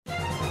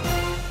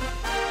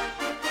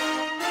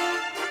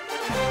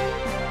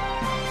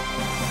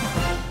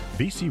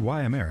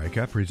VCY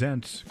America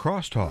presents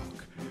Crosstalk,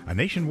 a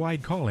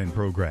nationwide call-in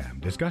program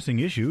discussing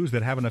issues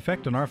that have an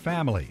effect on our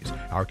families,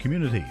 our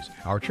communities,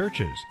 our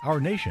churches, our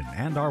nation,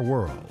 and our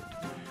world.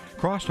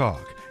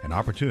 Crosstalk, an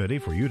opportunity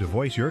for you to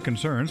voice your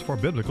concerns for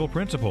biblical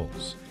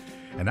principles.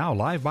 And now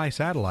live by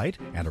satellite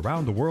and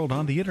around the world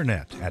on the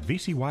internet at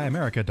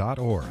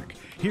vcyamerica.org.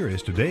 Here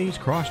is today's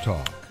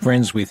Crosstalk.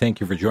 Friends, we thank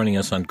you for joining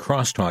us on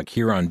Crosstalk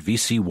here on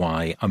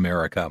VCY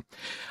America.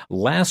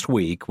 Last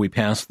week, we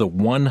passed the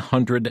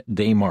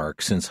 100-day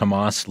mark since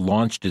Hamas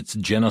launched its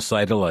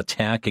genocidal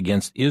attack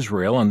against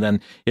Israel, and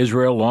then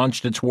Israel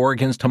launched its war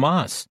against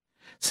Hamas.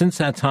 Since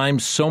that time,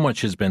 so much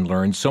has been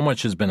learned, so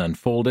much has been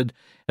unfolded.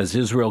 As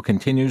Israel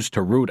continues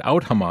to root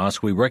out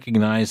Hamas, we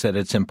recognize that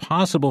it's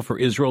impossible for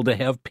Israel to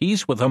have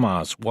peace with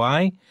Hamas.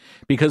 Why?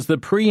 Because the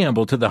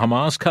preamble to the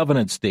Hamas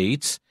covenant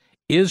states,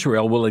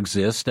 Israel will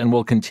exist and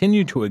will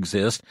continue to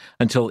exist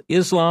until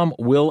Islam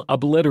will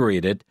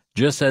obliterate it,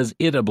 just as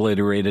it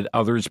obliterated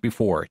others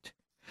before it.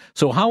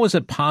 So how is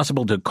it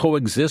possible to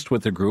coexist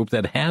with a group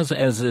that has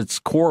as its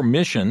core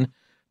mission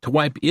to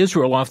wipe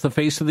Israel off the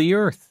face of the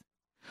earth?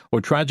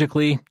 Well,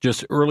 tragically,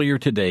 just earlier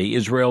today,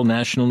 Israel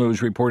National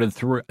News reported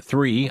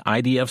three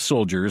IDF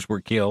soldiers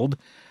were killed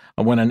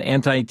when an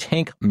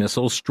anti-tank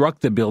missile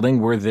struck the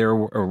building where they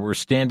were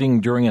standing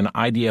during an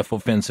IDF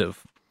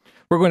offensive.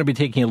 We're going to be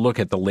taking a look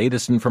at the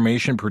latest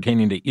information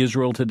pertaining to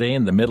Israel today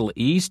in the Middle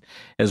East,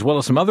 as well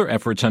as some other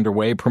efforts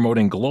underway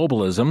promoting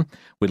globalism.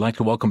 We'd like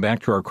to welcome back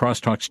to our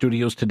Crosstalk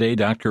studios today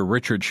Dr.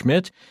 Richard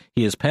Schmidt.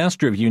 He is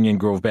pastor of Union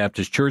Grove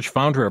Baptist Church,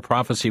 founder of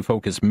Prophecy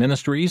Focus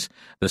Ministries,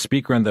 the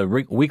speaker on the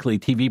weekly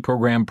TV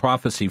program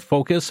Prophecy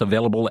Focus,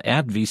 available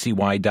at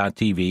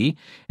vcy.tv,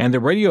 and the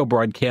radio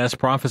broadcast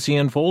Prophecy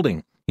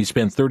Unfolding. He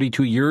spent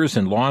 32 years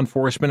in law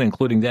enforcement,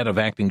 including that of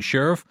acting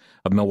sheriff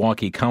of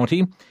Milwaukee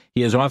County.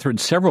 He has authored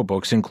several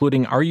books,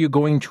 including Are You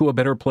Going to a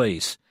Better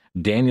Place?,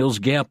 Daniel's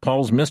Gap,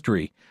 Paul's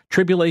Mystery,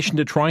 Tribulation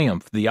to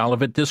Triumph, The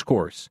Olivet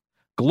Discourse,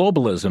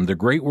 Globalism, The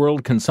Great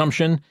World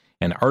Consumption,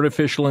 and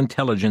Artificial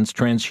Intelligence,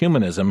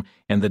 Transhumanism,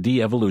 and the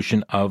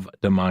De-Evolution of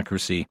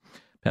Democracy.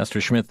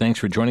 Pastor Schmidt, thanks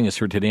for joining us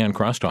here today on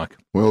Crosstalk.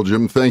 Well,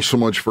 Jim, thanks so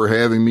much for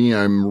having me.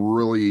 I'm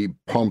really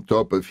pumped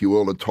up, if you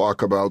will, to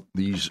talk about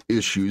these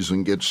issues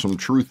and get some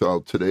truth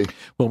out today.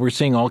 Well, we're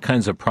seeing all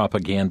kinds of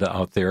propaganda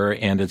out there,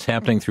 and it's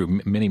happening through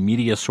many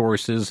media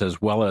sources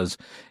as well as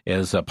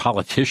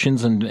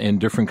politicians in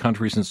different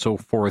countries and so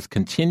forth,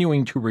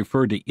 continuing to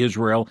refer to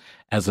Israel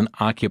as an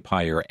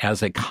occupier,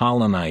 as a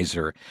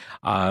colonizer.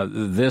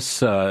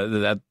 This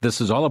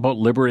is all about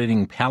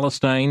liberating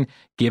Palestine,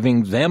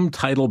 giving them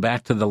title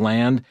back to the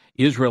land.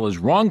 Israel is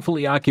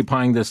wrongfully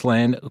occupying this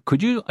land.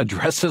 Could you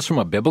address this from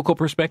a biblical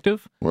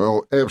perspective?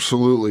 Well,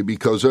 absolutely,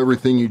 because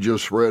everything you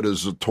just read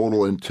is a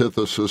total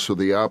antithesis of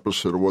the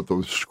opposite of what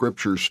the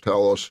scriptures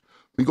tell us.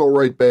 We go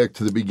right back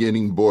to the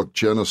beginning book,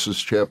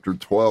 Genesis chapter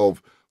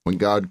 12, when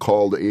God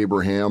called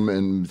Abraham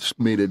and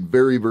made it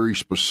very, very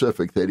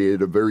specific that he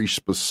had a very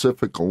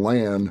specific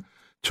land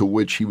to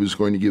which he was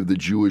going to give the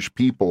Jewish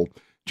people.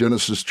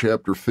 Genesis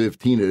chapter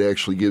 15, it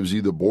actually gives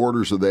you the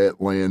borders of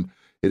that land.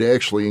 It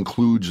actually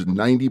includes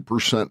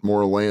 90%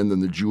 more land than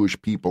the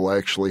Jewish people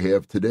actually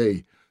have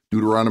today.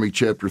 Deuteronomy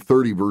chapter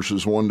 30,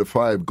 verses 1 to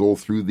 5, go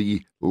through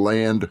the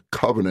land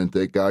covenant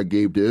that God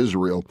gave to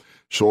Israel.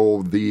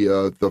 So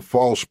the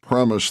false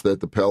premise that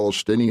the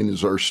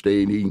Palestinians are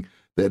stating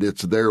that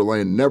it's their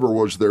land never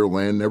was their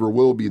land, never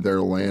will be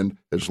their land,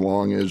 as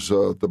long as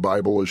the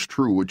Bible is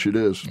true, which it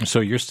is.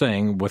 So you're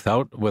saying,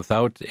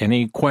 without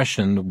any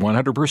question,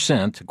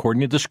 100%,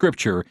 according to the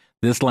Scripture,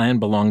 this land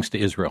belongs to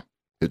Israel.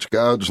 It's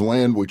God's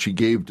land, which he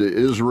gave to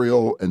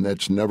Israel, and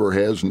that's never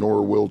has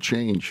nor will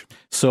change.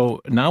 So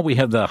now we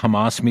have the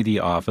Hamas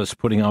Media Office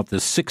putting out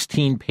this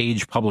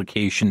 16-page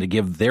publication to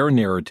give their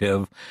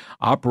narrative,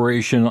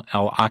 Operation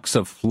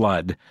Al-Aqsa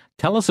Flood.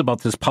 Tell us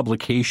about this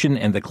publication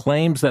and the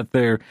claims that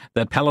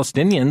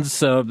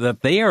Palestinians,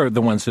 that they are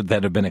the ones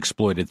that have been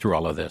exploited through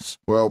all of this.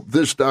 Well,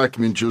 this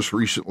document just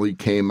recently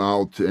came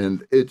out,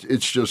 and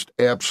it's just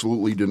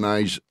absolutely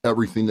denies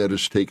everything that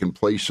has taken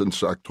place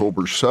since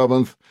October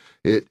 7th.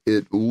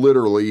 It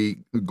literally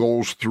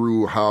goes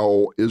through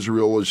how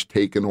Israel has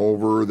taken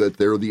over, that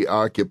they're the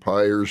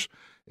occupiers,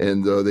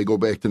 and they go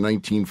back to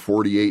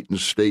 1948 and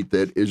state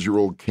that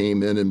Israel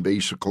came in and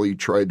basically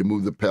tried to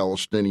move the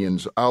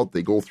Palestinians out.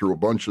 They go through a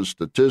bunch of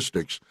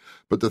statistics.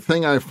 But the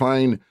thing I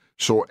find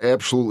so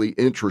absolutely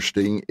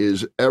interesting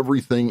is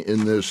everything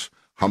in this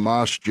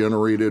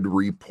Hamas-generated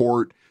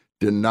report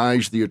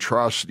denies the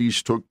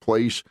atrocities took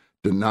place,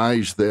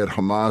 denies that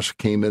Hamas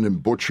came in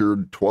and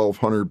butchered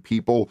 1,200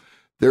 people.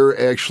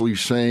 They're actually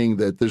saying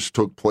that this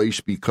took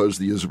place because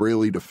the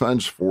Israeli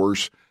Defense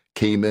Force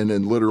came in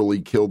and literally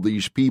killed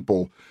these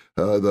people.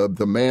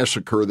 The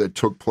massacre that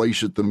took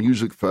place at the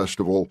music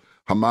festival,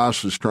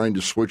 Hamas is trying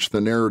to switch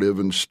the narrative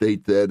and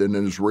state that an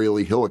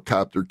Israeli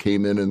helicopter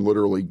came in and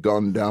literally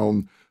gunned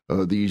down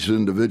these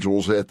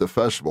individuals at the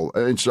festival.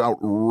 It's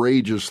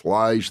outrageous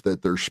lies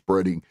that they're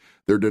spreading.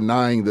 They're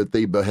denying that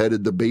they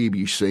beheaded the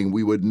baby, saying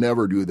we would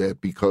never do that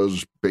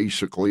because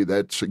basically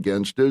that's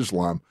against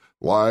Islam.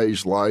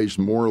 lies, lies,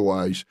 more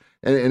lies,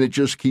 and it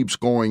just keeps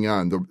going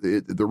on.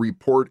 The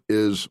report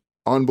is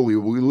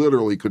unbelievable. We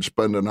literally could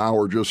spend an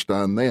hour just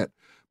on that.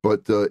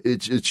 But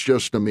it's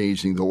just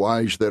amazing, the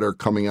lies that are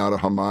coming out of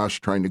Hamas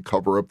trying to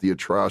cover up the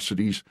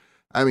atrocities.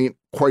 I mean,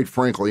 quite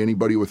frankly,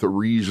 anybody with a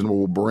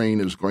reasonable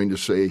brain is going to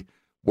say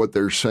what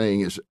they're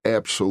saying is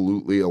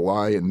absolutely a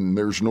lie, and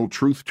there's no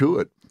truth to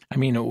it. I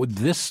mean,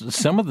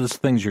 some of these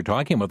things you're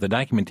talking about, the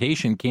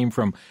documentation came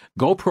from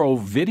GoPro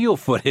video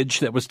footage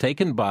that was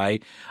taken by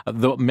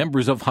the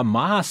members of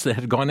Hamas that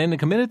had gone in and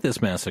committed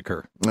this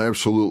massacre.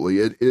 Absolutely.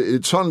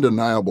 It's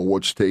undeniable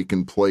what's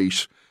taken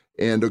place.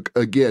 And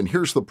again,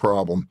 here's the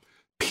problem.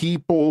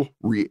 People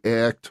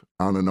react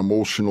on an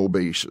emotional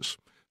basis.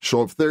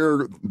 So if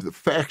the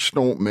facts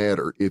don't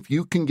matter, if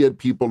you can get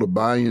people to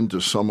buy into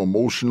some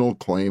emotional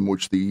claim,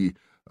 which the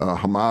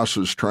Hamas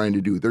is trying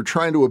to do, they're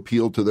trying to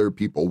appeal to their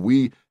people.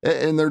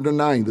 And they're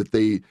denying that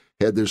they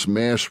had this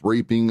mass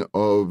raping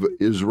of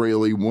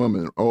Israeli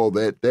women. Oh,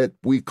 that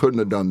we couldn't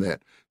have done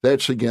that.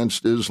 That's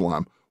against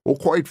Islam. Well,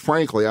 quite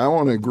frankly, I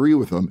want to agree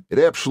with them. It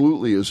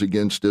absolutely is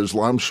against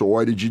Islam. So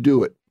why did you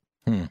do it?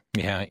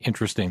 Yeah,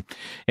 interesting.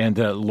 And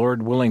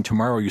Lord willing,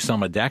 tomorrow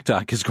Usama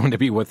Dakdak is going to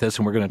be with us,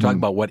 and we're going to talk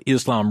about what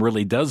Islam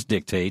really does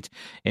dictate.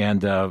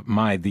 And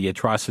the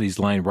atrocities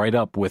line right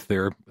up with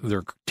their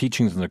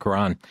teachings in the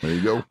Quran. There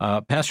you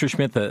go. Pastor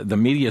Schmidt, the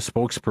media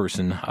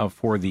spokesperson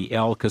for the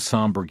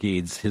Al-Qassam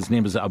Brigades, his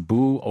name is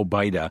Abu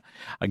Obaida,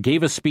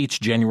 gave a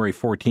speech January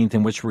 14th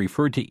in which he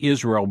referred to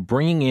Israel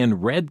bringing in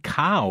red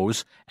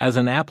cows as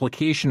an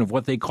application of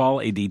what they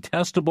call a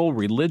detestable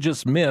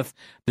religious myth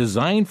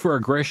designed for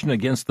aggression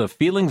against the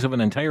feelings of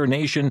an entire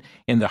nation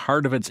in the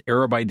heart of its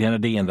Arab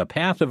identity and the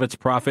path of its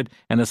prophet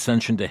and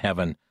ascension to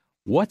heaven.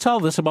 What's all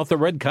this about the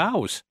red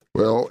cows?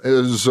 Well,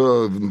 as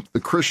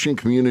the Christian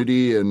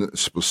community and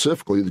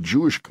specifically the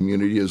Jewish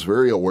community is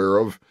very aware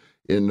of,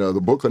 in the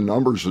book of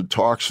Numbers, it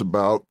talks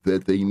about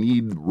that they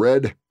need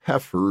red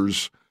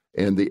heifers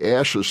and the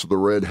ashes of the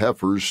red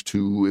heifers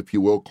to, if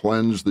you will,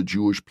 cleanse the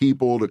Jewish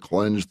people, to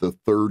cleanse the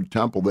third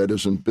temple that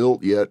isn't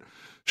built yet.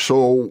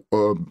 So,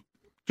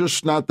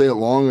 just not that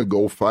long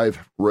ago,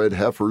 5 red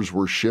heifers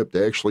were shipped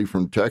actually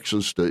from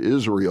Texas to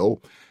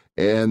Israel,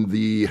 and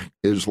the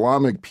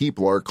Islamic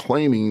people are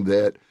claiming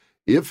that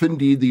if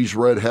indeed these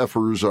red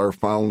heifers are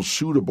found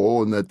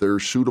suitable and that they're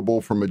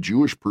suitable from a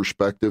Jewish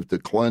perspective to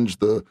cleanse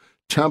the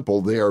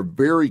temple, they are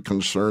very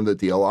concerned that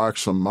the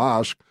Al-Aqsa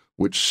Mosque,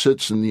 which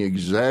sits in the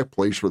exact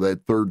place where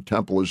that third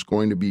temple is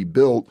going to be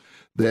built,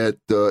 that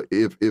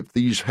if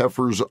these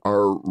heifers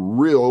are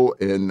real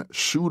and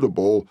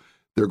suitable,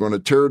 they're going to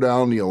tear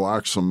down the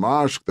Al-Aqsa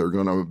Mosque, they're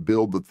going to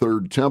build the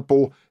third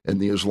temple, and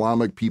the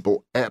Islamic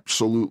people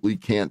absolutely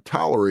can't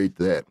tolerate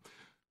that.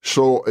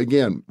 So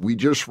again, we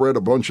just read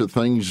a bunch of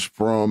things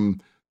from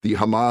the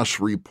Hamas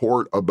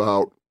report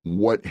about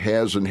what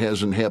has and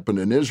hasn't happened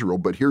in Israel,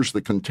 but here's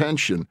the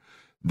contention.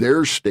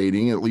 They're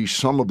stating, at least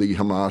some of the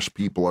Hamas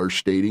people are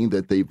stating,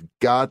 that they've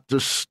got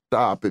to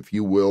stop, if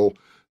you will,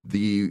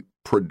 the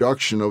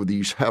production of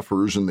these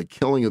heifers and the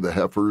killing of the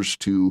heifers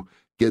to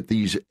get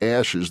these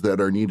ashes that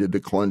are needed to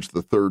cleanse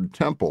the third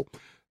temple.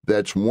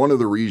 That's one of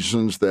the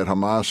reasons that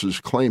Hamas is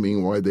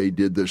claiming why they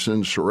did this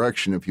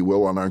insurrection, if you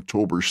will, on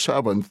October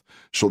 7th,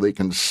 so they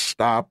can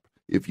stop,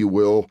 if you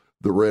will,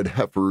 the red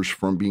heifers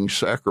from being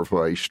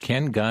sacrificed.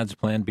 Can God's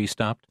plan be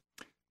stopped?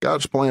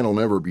 God's plan will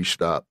never be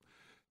stopped.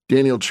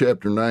 Daniel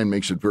chapter 9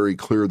 makes it very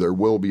clear there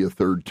will be a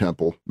third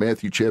temple.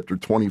 Matthew chapter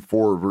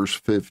 24, verse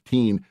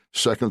 15,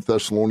 2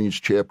 Thessalonians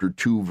chapter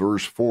 2,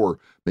 verse 4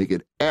 make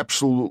it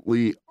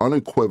absolutely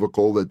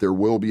unequivocal that there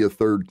will be a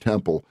third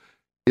temple.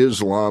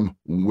 Islam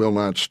will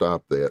not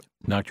stop that.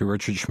 Dr.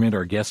 Richard Schmidt,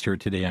 our guest here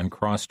today on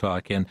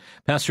Crosstalk. And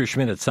Pastor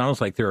Schmidt, it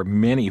sounds like there are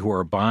many who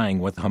are buying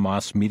what the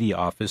Hamas media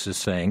office is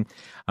saying.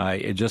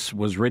 I just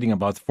was reading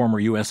about the former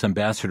U.S.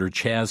 Ambassador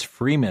Chaz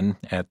Freeman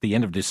at the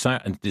end of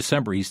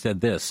December. He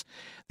said this: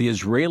 the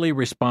Israeli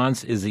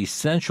response is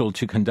essential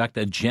to conduct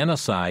a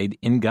genocide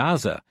in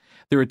Gaza.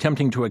 They're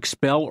attempting to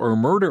expel or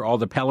murder all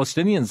the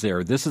Palestinians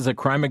there. This is a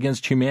crime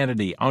against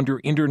humanity under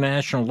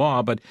international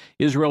law, but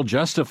Israel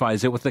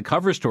justifies it with the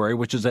cover story,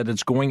 which is that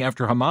it's going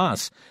after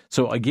Hamas.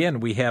 So again,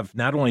 we have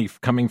not only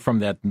coming from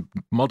that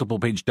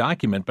multiple-page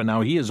document, but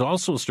now he is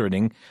also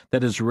asserting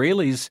that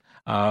Israelis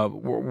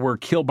were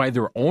killed by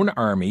their own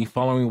army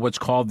following what's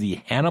called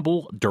the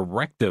Hannibal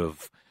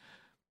Directive.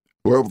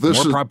 Well, this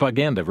More is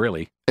propaganda,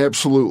 really.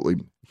 Absolutely.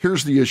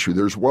 Here's the issue.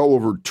 There's well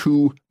over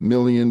 2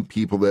 million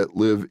people that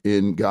live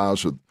in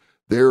Gaza.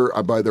 They're,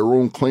 by their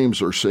own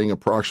claims, are saying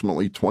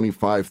approximately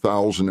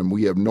 25,000, and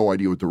we have no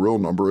idea what the real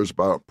number is,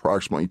 about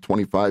approximately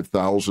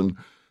 25,000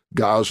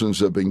 Gazans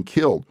have been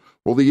killed.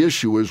 Well, the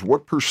issue is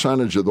what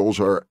percentage of those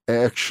are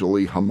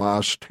actually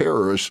Hamas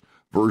terrorists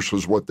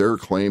versus what they're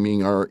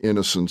claiming are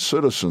innocent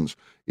citizens.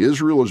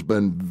 Israel has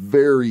been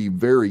very,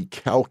 very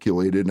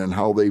calculated in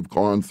how they've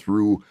gone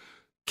through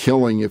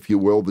killing, if you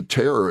will, the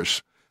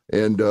terrorists.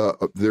 And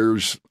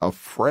there's a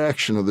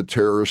fraction of the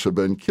terrorists have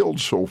been killed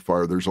so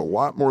far. There's a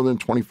lot more than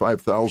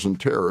 25,000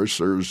 terrorists.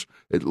 There's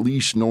at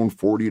least known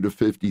 40 to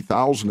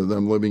 50,000 of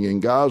them living in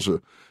Gaza.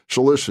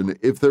 So listen,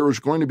 if there is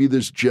going to be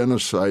this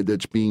genocide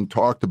that's being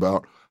talked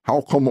about,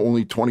 how come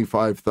only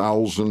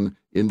 25,000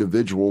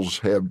 individuals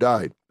have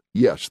died?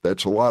 Yes,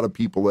 that's a lot of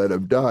people that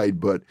have died,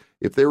 but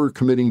if they were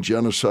committing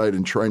genocide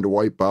and trying to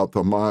wipe out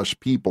the Hamas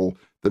people,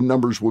 the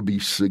numbers would be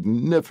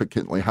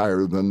significantly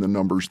higher than the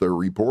numbers they're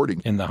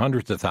reporting. In the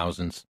hundreds of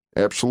thousands.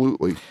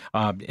 Absolutely.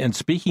 And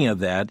speaking of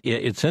that,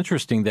 it's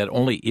interesting that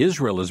only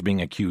Israel is being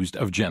accused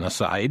of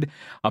genocide,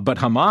 but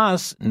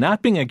Hamas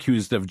not being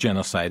accused of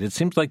genocide. It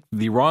seems like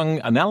the wrong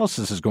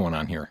analysis is going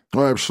on here.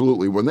 Oh,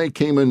 absolutely. When they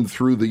came in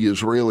through the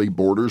Israeli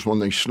borders, when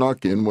they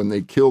snuck in, when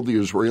they killed the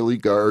Israeli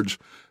guards,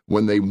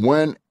 when they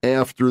went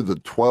after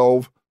the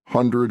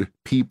 1,200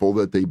 people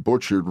that they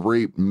butchered,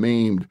 raped,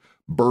 maimed,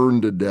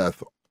 burned to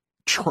death,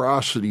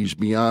 atrocities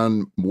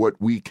beyond what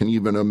we can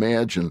even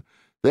imagine,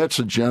 that's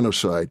a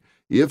genocide.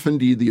 If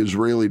indeed the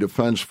Israeli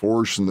Defense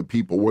Force and the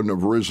people wouldn't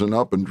have risen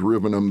up and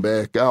driven them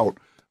back out,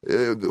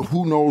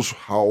 who knows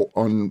how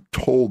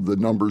untold the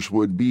numbers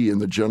would be in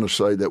the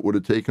genocide that would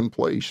have taken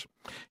place.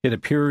 It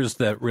appears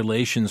that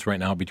relations right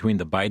now between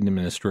the Biden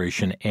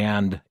administration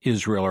and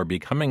Israel are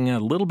becoming a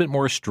little bit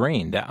more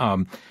strained.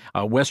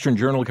 A Western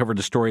Journal covered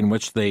a story in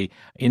which they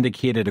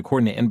indicated,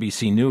 according to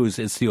NBC News,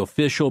 it's the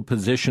official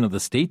position of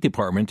the State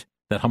Department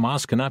that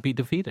Hamas cannot be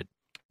defeated.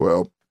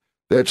 Well,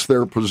 that's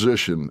their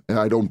position. And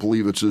I don't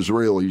believe it's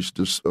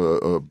Israelis'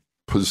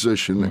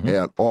 position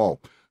at all.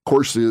 Of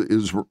course,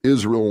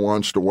 Israel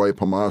wants to wipe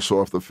Hamas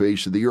off the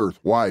face of the earth.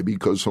 Why?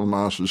 Because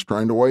Hamas is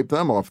trying to wipe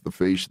them off the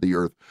face of the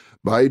earth.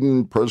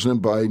 President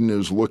Biden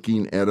is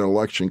looking at an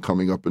election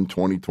coming up in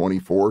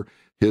 2024.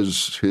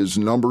 His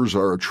numbers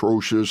are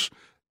atrocious.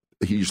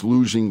 He's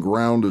losing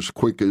ground as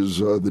quick as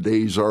the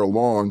days are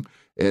long.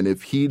 And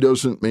if he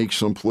doesn't make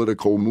some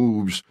political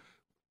moves,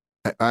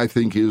 I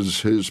think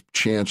his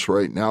chance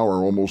right now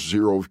are almost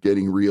zero of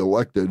getting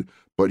reelected.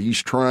 But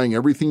he's trying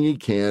everything he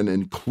can,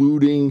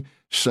 including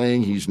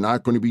saying he's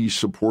not going to be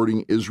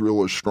supporting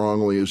Israel as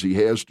strongly as he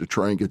has to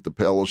try and get the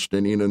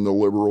Palestinian and the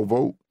liberal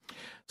vote.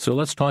 So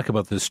let's talk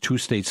about this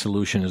two-state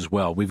solution as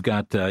well. We've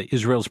got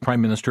Israel's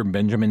Prime Minister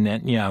Benjamin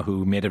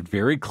Netanyahu made it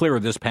very clear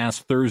this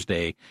past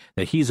Thursday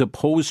that he's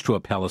opposed to a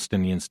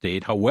Palestinian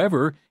state.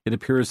 However, it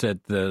appears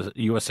that the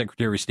U.S.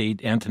 Secretary of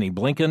State Antony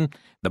Blinken,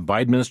 the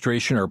Biden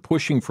administration are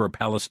pushing for a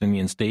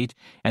Palestinian state,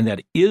 and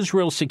that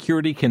Israel's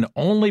security can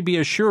only be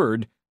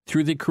assured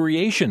through the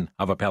creation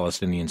of a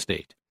Palestinian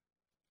state.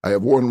 I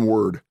have one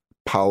word: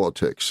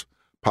 politics.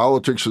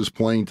 Politics is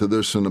playing to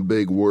this in a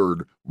big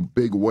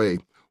way.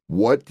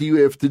 What do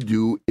you have to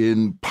do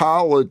in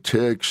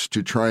politics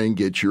to try and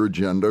get your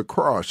agenda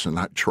across and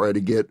not try to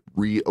get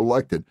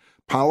reelected?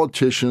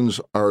 Politicians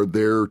are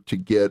there to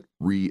get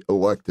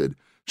reelected.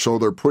 So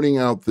they're putting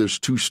out this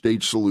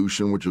two-state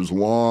solution, which has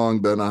long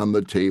been on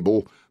the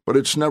table, but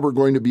it's never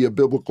going to be a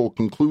biblical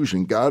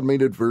conclusion. God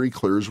made it very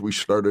clear as we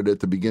started at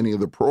the beginning of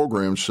the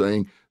program,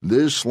 saying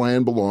this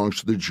land belongs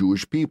to the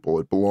Jewish people.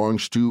 It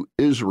belongs to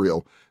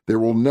Israel. There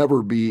will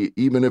never be,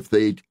 even if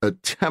they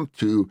attempt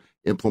to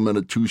implement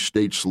a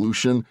two-state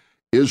solution,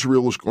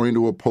 Israel is going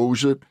to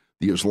oppose it.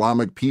 The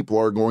Islamic people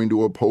are going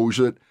to oppose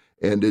it,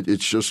 and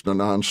it's just a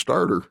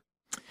non-starter.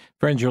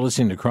 Friends, you're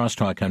listening to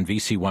Crosstalk on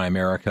VCY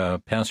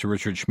America. Pastor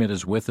Richard Schmidt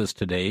is with us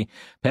today,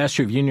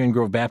 pastor of Union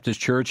Grove Baptist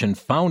Church and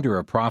founder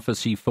of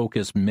Prophecy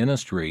Focus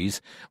Ministries.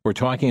 We're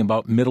talking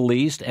about Middle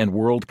East and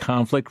world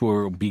conflict.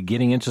 We'll be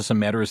getting into some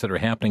matters that are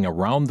happening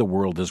around the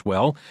world as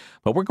well.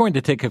 But we're going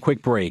to take a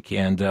quick break,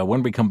 and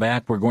when we come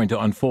back, we're going to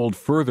unfold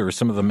further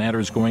some of the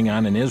matters going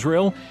on in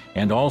Israel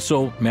and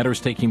also matters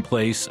taking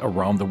place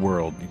around the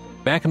world.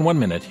 Back in 1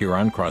 minute here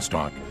on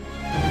Crosstalk.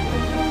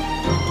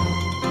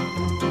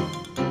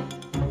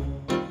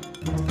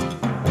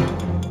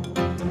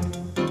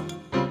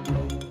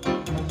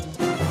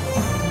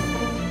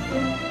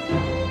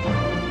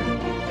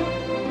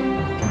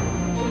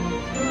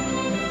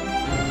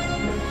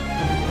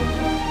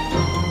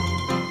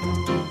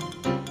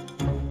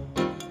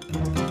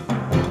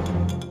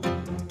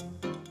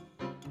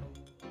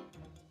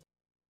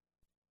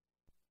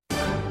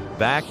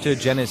 Back to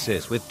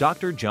Genesis with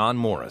Dr. John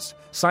Morris,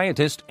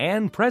 scientist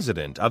and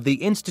president of the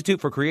Institute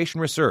for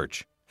Creation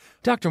Research.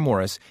 Dr.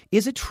 Morris,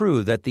 is it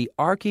true that the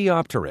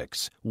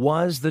Archaeopteryx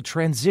was the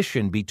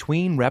transition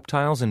between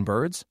reptiles and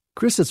birds?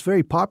 Chris, it's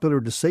very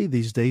popular to say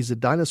these days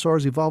that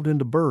dinosaurs evolved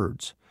into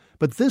birds,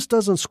 but this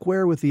doesn't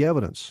square with the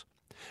evidence.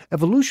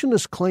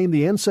 Evolutionists claim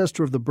the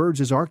ancestor of the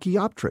birds is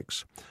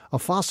Archaeopteryx, a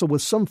fossil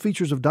with some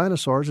features of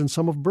dinosaurs and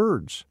some of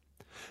birds.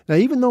 Now,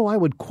 even though I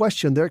would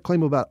question their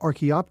claim about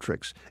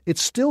Archaeopteryx,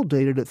 it's still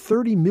dated at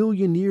 30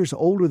 million years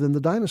older than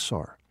the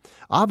dinosaur.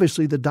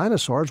 Obviously, the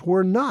dinosaurs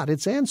were not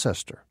its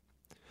ancestor.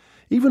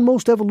 Even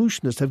most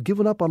evolutionists have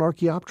given up on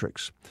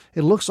Archaeopteryx.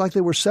 It looks like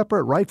they were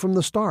separate right from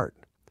the start.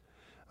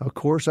 Of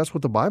course, that's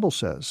what the Bible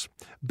says.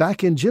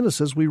 Back in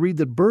Genesis, we read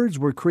that birds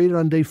were created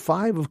on day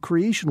 5 of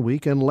creation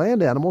week and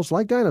land animals,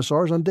 like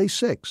dinosaurs, on day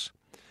 6.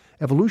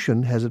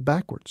 Evolution has it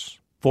backwards.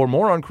 For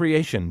more on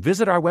creation,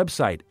 visit our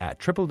website at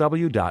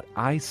www.icr.org.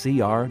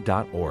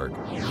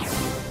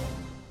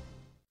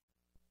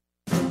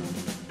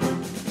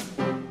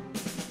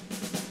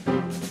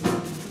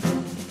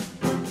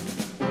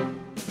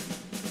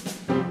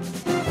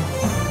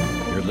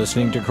 You're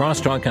listening to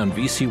Crosstalk on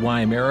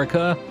VCY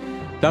America.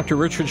 Dr.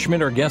 Richard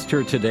Schmidt, our guest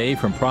here today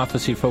from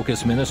Prophecy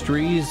Focus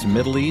Ministries,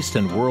 Middle East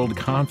and World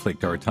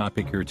Conflict, our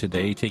topic here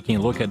today, taking a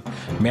look at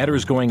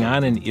matters going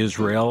on in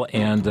Israel.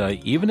 And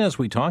even as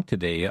we talk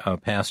today,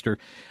 Pastor,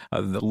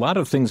 a lot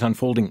of things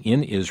unfolding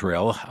in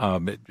Israel,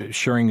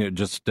 sharing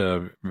just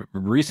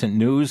recent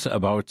news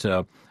about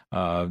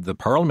the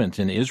parliament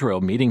in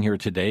Israel meeting here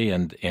today,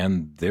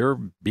 and they're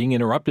being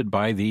interrupted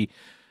by the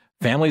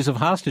families of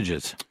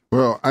hostages.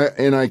 Well,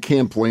 I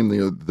can't blame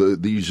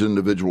these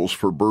individuals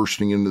for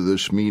bursting into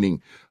this meeting.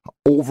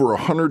 Over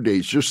 100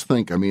 days, just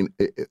think, I mean,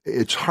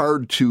 it's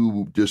hard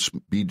to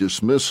be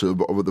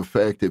dismissive of the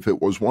fact if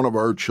it was one of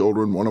our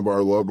children, one of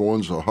our loved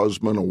ones, a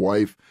husband, a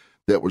wife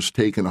that was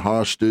taken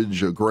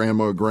hostage, a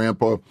grandma, a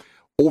grandpa,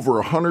 over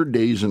 100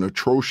 days in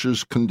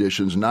atrocious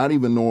conditions, not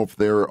even know if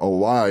they're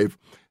alive.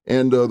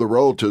 And the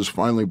relatives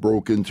finally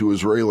broke into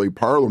Israeli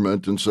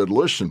parliament and said,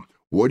 listen,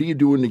 what are you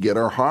doing to get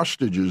our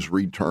hostages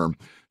returned?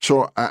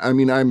 So, I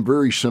mean, I'm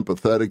very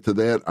sympathetic to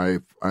that.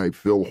 I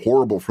feel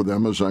horrible for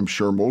them, as I'm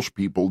sure most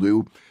people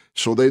do.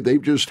 So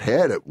they've just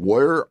had it.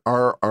 Where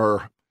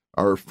are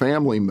our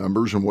family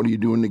members, and what are you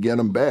doing to get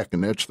them back?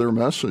 And that's their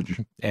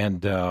message.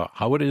 And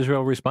how would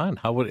Israel respond?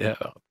 How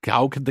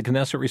could the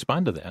Knesset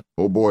respond to that?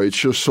 Oh, boy, it's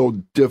just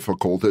so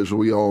difficult, as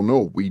we all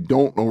know. We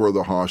don't know where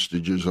the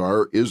hostages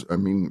are.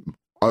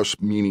 Us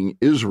meaning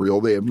Israel,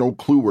 they have no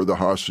clue where the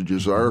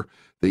hostages are.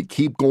 They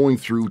keep going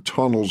through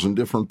tunnels in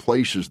different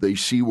places. They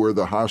see where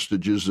the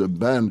hostages have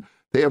been.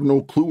 They have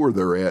no clue where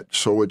they're at.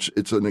 So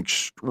it's an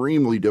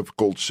extremely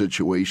difficult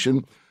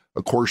situation.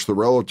 Of course, the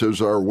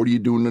relatives are, what are you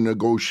doing to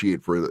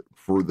negotiate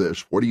for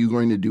this? What are you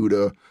going to do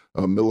to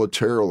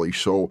militarily?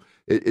 So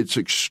it's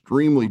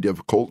extremely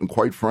difficult, and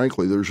quite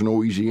frankly, there's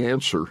no easy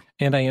answer.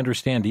 And I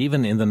understand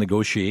even in the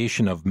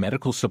negotiation of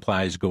medical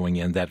supplies going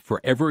in, that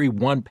for every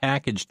one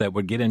package that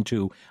would get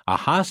into a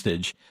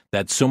hostage,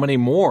 that so many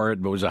more,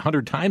 it was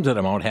 100 times that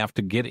amount, have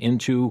to get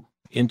into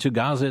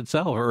Gaza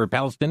itself, or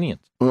Palestinians.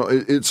 Well,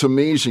 it's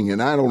amazing,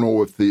 and I don't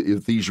know if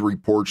these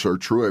reports are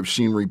true. I've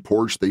seen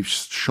reports. They've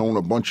shown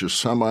a bunch of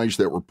semis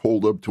that were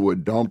pulled up to a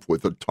dump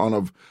with a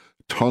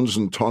tons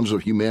and tons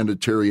of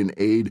humanitarian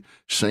aid,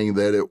 saying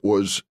that it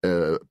was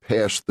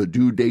past the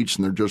due dates,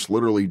 and they're just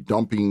literally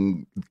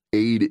dumping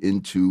aid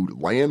into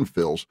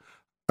landfills.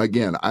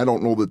 Again, I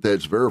don't know that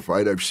that's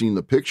verified. I've seen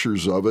the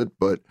pictures of it,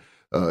 but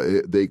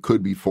they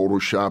could be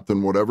photoshopped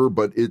and whatever.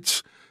 But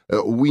it's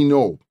we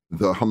know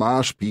the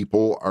Hamas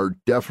people are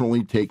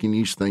definitely taking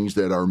these things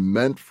that are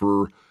meant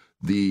for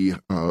the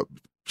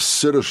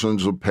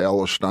citizens of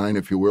Palestine,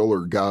 if you will,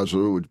 or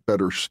Gaza, it's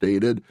better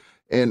stated.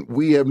 And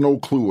we have no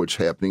clue what's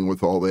happening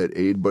with all that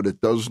aid, but it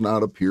does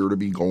not appear to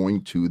be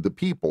going to the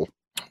people.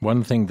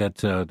 One thing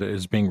that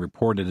is being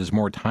reported as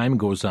more time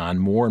goes on,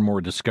 more and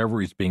more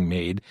discoveries being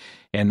made,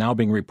 and now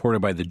being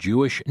reported by the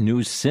Jewish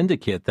News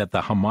Syndicate that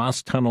the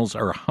Hamas tunnels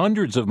are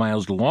hundreds of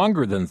miles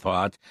longer than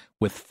thought,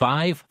 with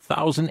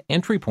 5,000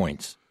 entry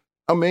points.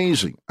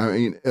 Amazing. I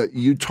mean,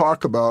 you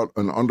talk about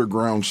an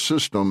underground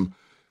system,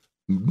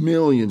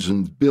 millions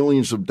and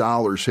billions of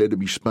dollars had to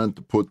be spent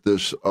to put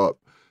this up.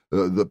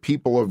 The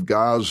people of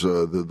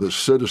Gaza, the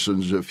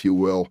citizens, if you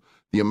will,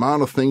 the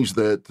amount of things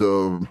that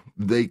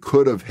they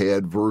could have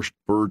had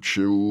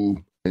virtue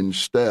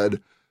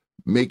instead,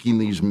 making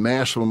these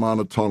massive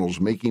amount of tunnels,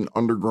 making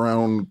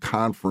underground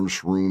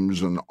conference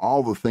rooms, and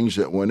all the things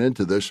that went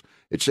into this.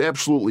 It's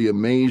absolutely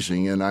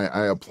amazing, and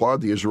I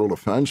applaud the Israel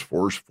Defense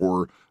Force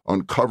for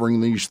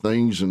uncovering these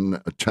things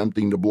and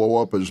attempting to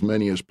blow up as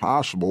many as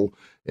possible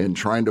and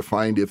trying to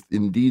find if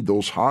indeed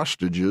those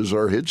hostages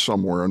are hid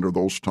somewhere under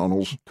those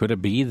tunnels. Could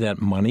it be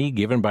that money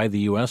given by the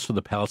U.S. to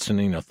the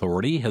Palestinian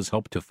Authority has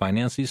helped to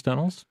finance these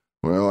tunnels?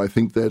 Well, I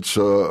think that's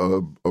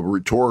a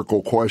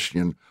rhetorical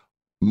question.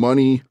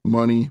 Money,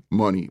 money,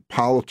 money.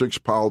 Politics,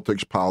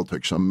 politics,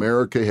 politics.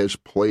 America has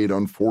played,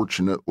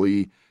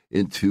 unfortunately,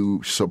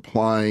 into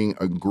supplying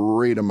a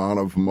great amount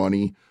of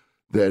money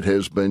that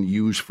has been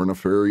used for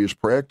nefarious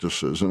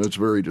practices, and it's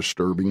very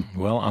disturbing.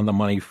 Well, on the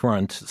money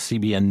front,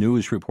 CBN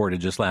News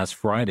reported just last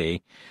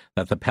Friday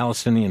that the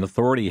Palestinian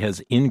Authority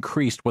has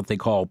increased what they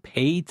call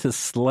pay to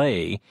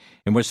slay,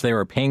 in which they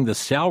are paying the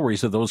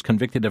salaries of those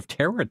convicted of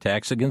terror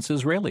attacks against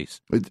Israelis.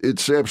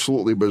 It's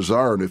absolutely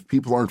bizarre, and if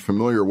people aren't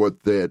familiar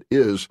what that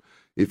is,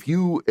 if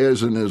you,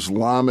 as an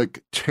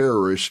Islamic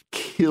terrorist,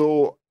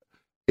 kill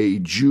a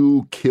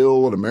Jew,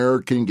 kill an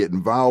American, get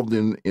involved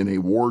in a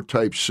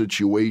war-type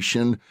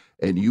situation,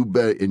 and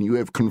you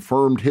have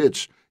confirmed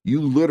hits, you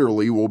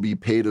literally will be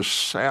paid a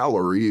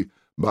salary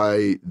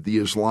by the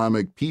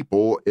Islamic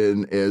people,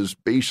 and as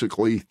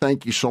basically,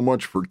 thank you so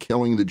much for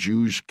killing the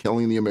Jews,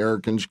 killing the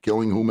Americans,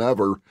 killing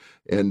whomever,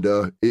 and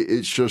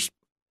it's just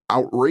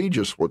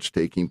outrageous what's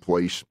taking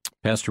place.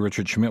 Pastor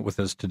Richard Schmidt with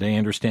us today. I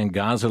understand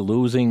Gaza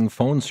losing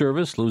phone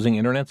service, losing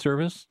internet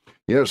service?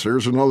 Yes,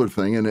 there's another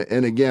thing.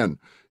 And again,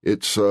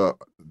 it's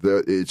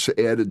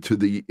added to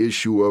the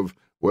issue of,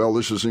 well,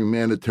 this is a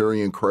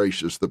humanitarian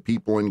crisis. The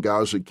people in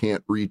Gaza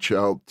can't reach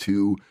out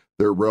to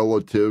their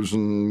relatives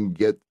and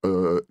get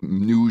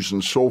news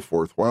and so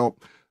forth. Well,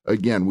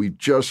 again, we've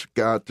just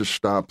got to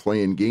stop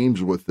playing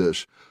games with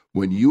this.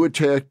 When you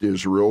attacked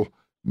Israel,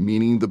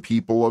 meaning the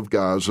people of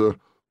Gaza,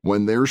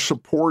 when they're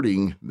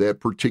supporting that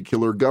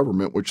particular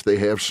government, which they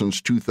have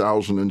since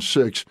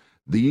 2006,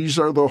 these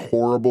are the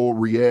horrible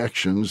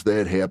reactions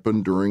that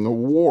happen during a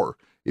war.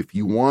 If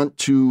you want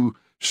to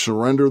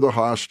surrender the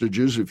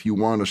hostages, if you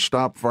want to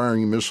stop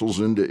firing missiles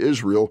into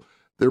Israel,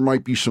 there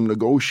might be some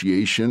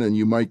negotiation and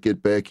you might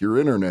get back your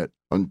internet.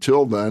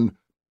 Until then,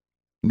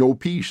 no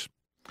peace.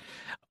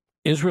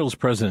 Israel's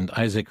President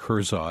Isaac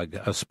Herzog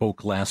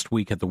spoke last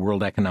week at the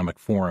World Economic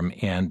Forum,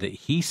 and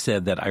he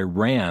said that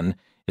Iran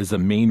is the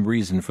main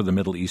reason for the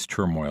Middle East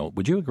turmoil.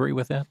 Would you agree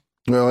with that?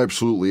 Well,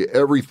 absolutely.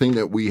 Everything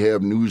that we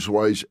have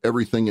news-wise,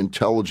 everything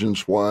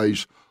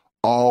intelligence-wise,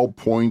 all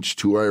points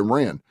to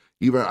Iran.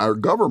 Even our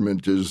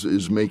government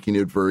is making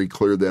it very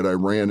clear that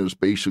Iran is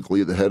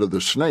basically the head of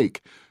the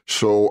snake.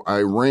 So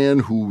Iran,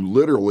 who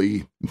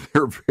literally,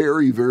 they're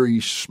very, very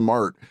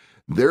smart.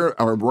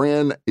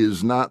 Iran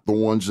is not the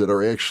ones that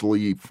are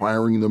actually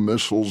firing the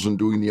missiles and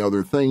doing the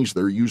other things.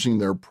 They're using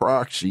their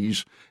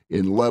proxies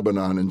in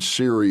Lebanon and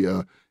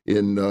Syria,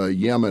 in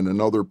Yemen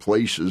and other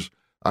places,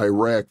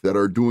 Iraq, that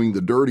are doing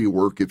the dirty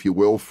work, if you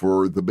will,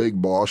 for the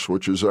big boss,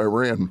 which is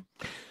Iran.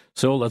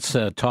 So let's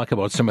talk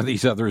about some of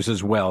these others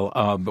as well.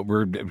 But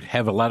we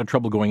have a lot of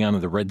trouble going on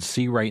in the Red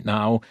Sea right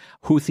now.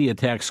 Houthi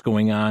attacks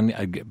going on.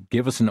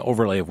 Give us an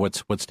overlay of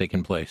what's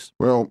taking place.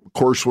 Well, of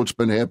course, what's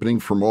been happening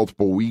for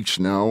multiple weeks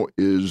now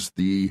is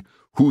the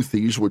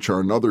Houthis, which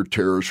are another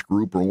terrorist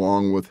group,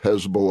 along with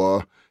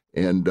Hezbollah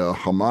and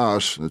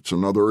Hamas. It's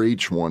another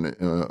H one,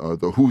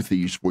 the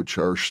Houthis, which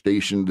are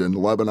stationed in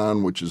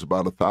Lebanon, which is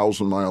about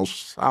 1,000 miles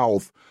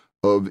south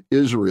of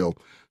Israel.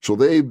 So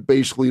they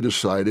basically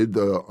decided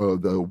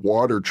the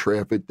water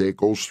traffic that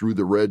goes through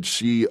the Red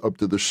Sea up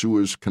to the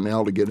Suez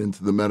Canal to get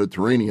into the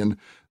Mediterranean,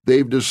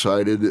 they've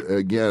decided,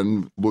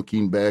 again,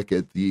 looking back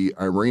at the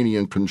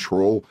Iranian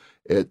control,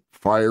 at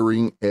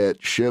firing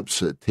at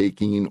ships, at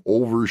taking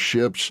over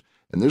ships,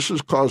 and this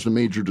has caused a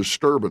major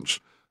disturbance.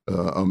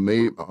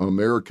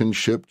 American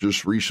ship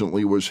just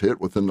recently was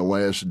hit within the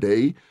last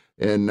day,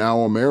 and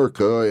now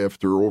America,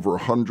 after over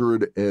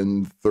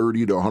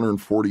 130 to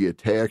 140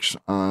 attacks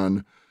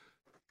on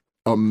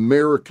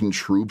American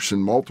troops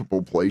in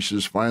multiple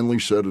places, finally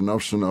said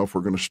enough's enough.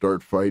 We're going to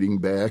start fighting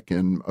back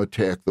and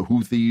attack the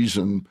Houthis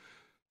and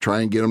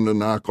try and get them to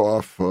knock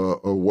off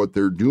what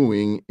they're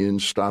doing in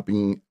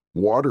stopping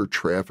water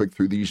traffic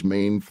through these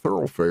main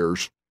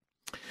thoroughfares.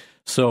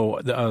 So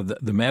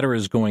the matter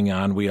is going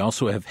on. We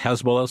also have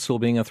Hezbollah still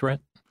being a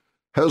threat?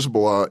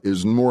 Hezbollah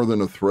is more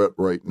than a threat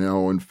right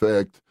now. In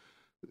fact,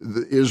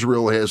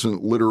 Israel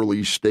hasn't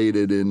literally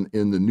stated in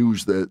the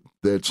news that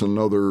that's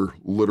another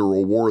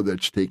literal war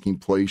that's taking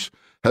place.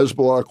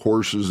 Hezbollah, of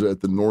course, is at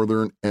the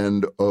northern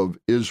end of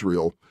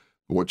Israel.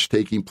 What's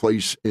taking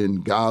place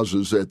in Gaza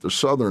is at the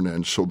southern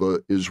end. So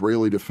the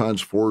Israeli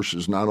Defense Force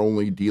is not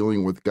only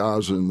dealing with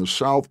Gaza in the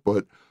south,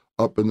 but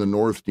up in the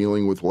north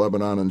dealing with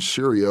Lebanon and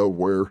Syria,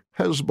 where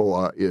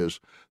Hezbollah is.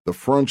 The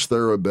fronts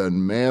there have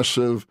been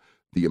massive.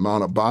 The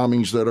amount of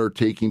bombings that are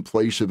taking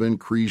place have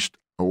increased,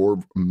 or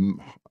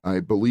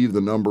I believe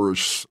the number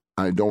is,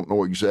 I don't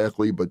know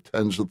exactly, but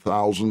tens of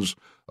thousands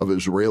of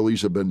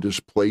Israelis have been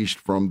displaced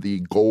from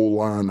the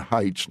Golan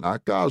Heights,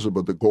 not Gaza,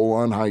 but the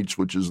Golan Heights,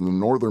 which is in the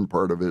northern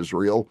part of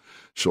Israel.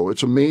 So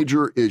it's a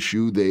major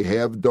issue. They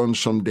have done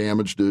some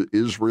damage to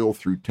Israel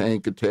through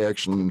tank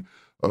attacks and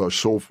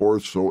so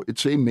forth. So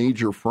it's a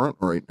major front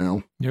right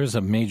now. There's a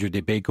major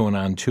debate going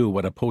on, too,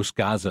 what a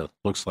post-Gaza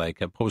looks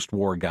like, a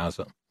post-war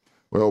Gaza.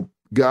 Well,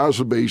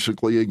 Gaza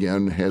basically,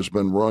 again, has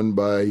been run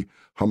by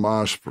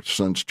Hamas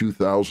since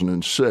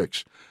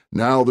 2006.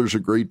 Now there's a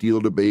great deal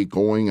of debate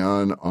going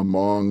on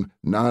among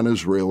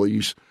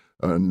non-Israelis,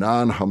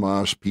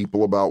 non-Hamas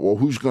people about, well,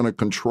 who's going to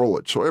control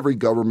it? So every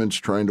government's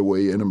trying to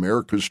weigh in.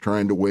 America's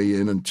trying to weigh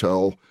in and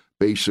tell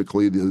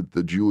basically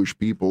the Jewish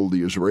people,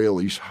 the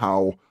Israelis,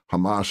 how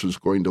Hamas is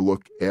going to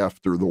look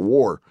after the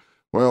war.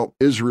 Well,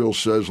 Israel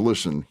says,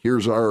 listen,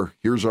 here's our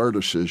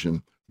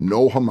decision.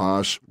 No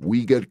Hamas,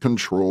 we get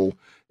control,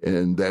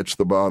 and that's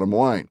the bottom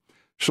line.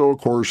 So, of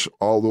course,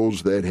 all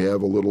those that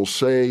have a little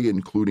say,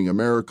 including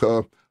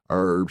America,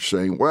 are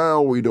saying,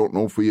 well, we don't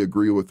know if we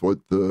agree with what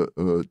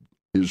the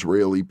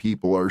Israeli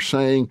people are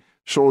saying.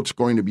 So it's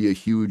going to be a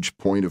huge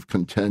point of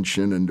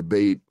contention and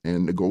debate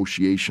and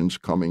negotiations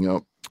coming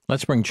up.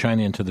 Let's bring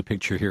China into the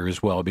picture here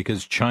as well,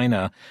 because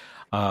China,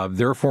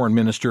 their foreign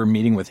minister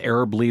meeting with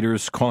Arab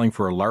leaders, calling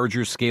for a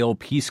larger scale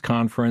peace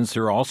conference.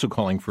 They're also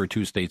calling for a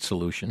two-state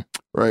solution.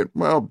 Right.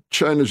 Well,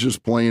 China's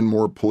just playing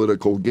more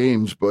political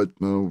games. But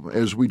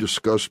as we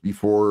discussed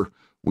before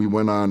we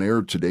went on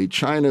air today,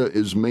 China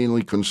is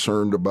mainly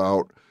concerned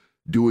about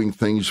doing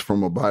things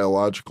from a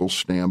biological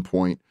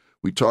standpoint.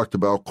 We talked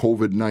about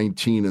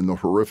COVID-19 and the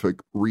horrific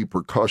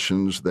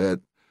repercussions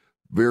that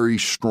very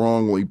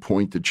strongly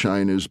point to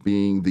China as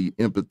being the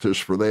impetus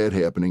for that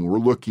happening. We're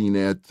looking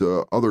at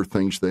other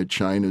things that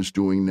China is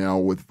doing now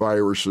with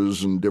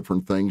viruses and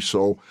different things.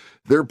 So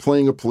they're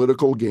playing a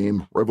political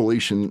game.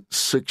 Revelation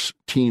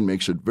 16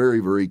 makes it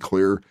very, very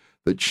clear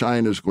that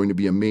China is going to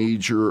be a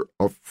major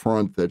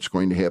affront that's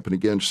going to happen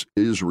against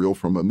Israel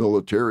from a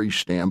military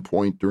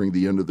standpoint during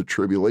the end of the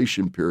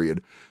tribulation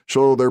period.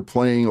 So they're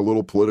playing a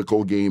little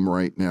political game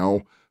right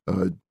now.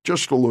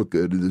 Just to look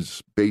good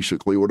is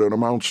basically what it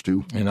amounts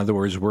to. In other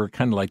words, we're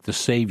kind of like the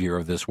savior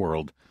of this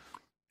world.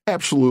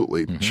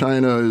 Absolutely. Mm-hmm.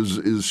 China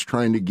is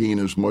trying to gain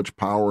as much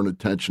power and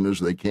attention as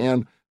they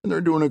can, and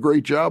they're doing a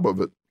great job of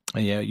it.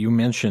 Yeah, you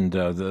mentioned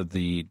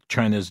the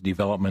China's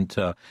development.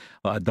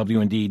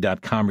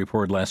 WND.com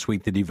reported last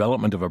week the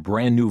development of a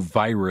brand new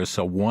virus,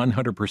 a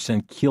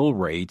 100% kill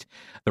rate.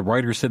 The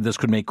writer said this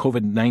could make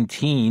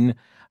COVID-19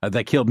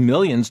 that killed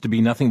millions to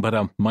be nothing but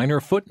a minor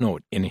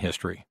footnote in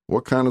history.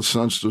 What kind of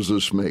sense does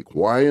this make?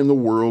 Why in the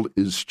world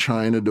is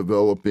China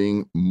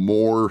developing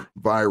more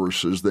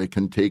viruses that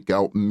can take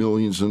out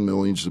millions and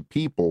millions of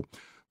people?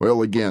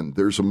 Well, again,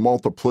 there's a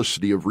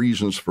multiplicity of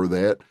reasons for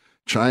that.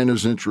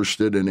 China's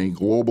interested in a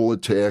global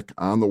attack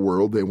on the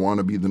world. They want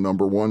to be the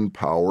number one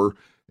power.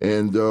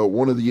 And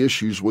one of the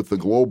issues with the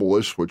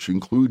globalists, which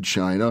include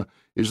China,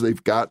 is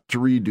they've got to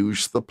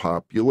reduce the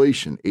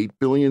population. 8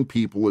 billion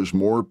people is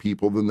more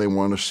people than they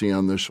want to see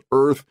on this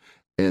earth,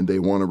 and they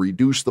want to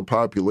reduce the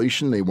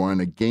population. They want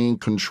to gain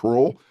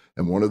control.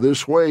 And one of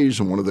these ways,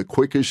 and one of the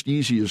quickest,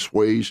 easiest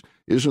ways,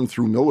 isn't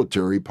through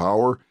military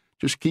power.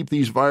 Just keep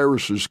these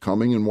viruses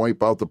coming and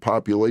wipe out the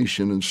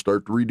population and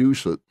start to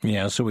reduce it.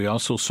 Yeah, so we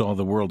also saw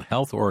the World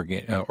Health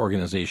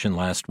Organization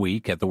last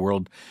week at the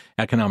World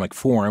Economic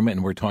Forum,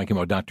 and we're talking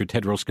about Dr.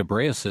 Tedros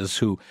Ghebreyesus,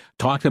 who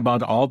talked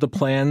about all the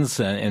plans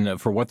and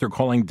for what they're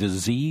calling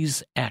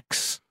Disease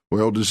X.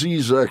 Well,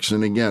 Disease X,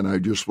 and again, I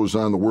just was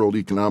on the World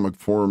Economic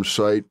Forum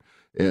site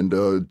and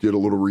did a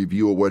little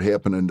review of what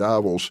happened in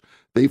Davos.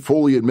 They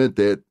fully admit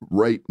that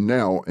right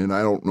now, and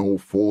I don't know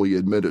fully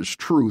admit as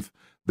truth,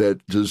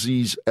 that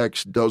Disease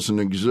X doesn't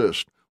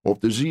exist. Well, if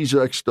Disease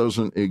X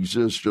doesn't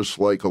exist, just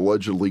like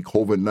allegedly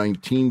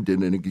COVID-19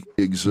 didn't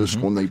exist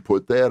when they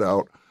put that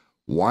out,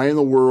 why in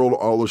the world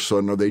all of a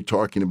sudden are they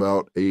talking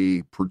about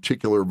a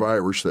particular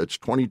virus that's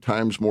 20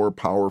 times more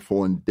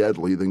powerful and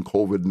deadly than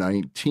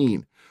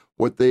COVID-19?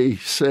 What they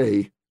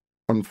say,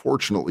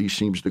 unfortunately,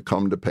 seems to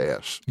come to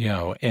pass.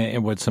 Yeah,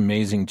 and what's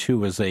amazing,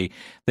 too, is they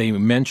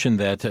mentioned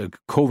that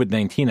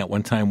COVID-19 at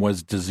one time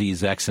was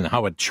Disease X and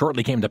how it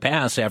shortly came to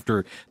pass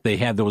after they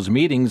had those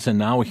meetings, and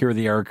now here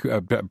they are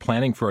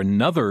planning for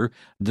another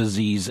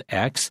Disease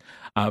X.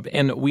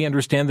 And we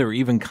understand there are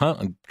even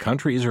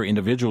countries or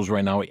individuals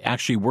right now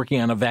actually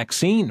working on a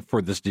vaccine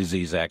for this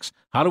Disease X.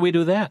 How do we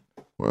do that?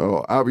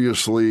 Well,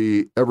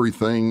 obviously,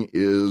 everything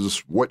is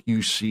what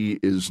you see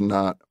is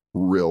not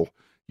real.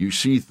 You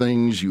see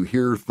things, you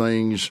hear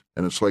things,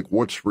 and it's like,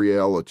 what's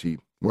reality?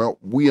 Well,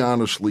 we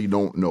honestly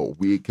don't know.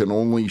 We can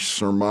only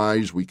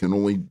surmise. We can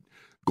only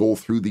go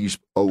through these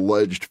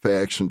alleged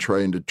facts and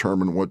try and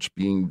determine what's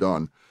being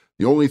done.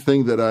 The only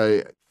thing that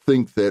I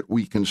think that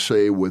we can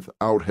say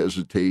without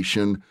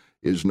hesitation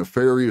is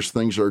nefarious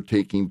things are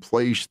taking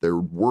place. They're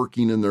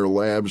working in their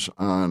labs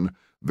on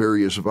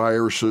various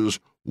viruses.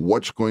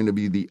 What's going to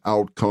be the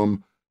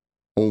outcome?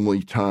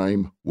 Only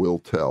time will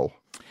tell.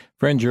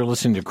 Friends, you're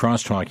listening to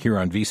Crosstalk here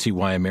on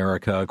VCY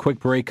America. A quick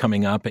break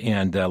coming up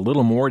and a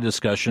little more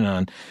discussion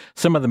on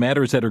some of the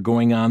matters that are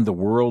going on the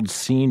world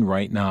scene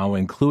right now,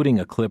 including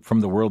a clip from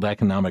the World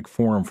Economic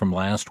Forum from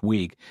last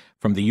week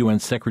from the UN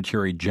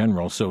Secretary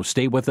General. So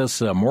stay with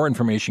us. More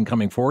information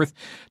coming forth.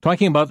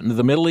 Talking about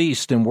the Middle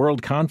East and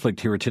world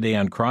conflict here today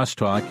on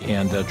Crosstalk,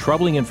 and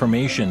troubling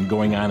information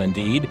going on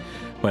indeed.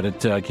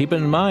 But keep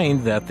in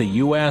mind that the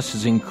U.S.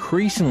 is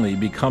increasingly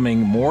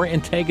becoming more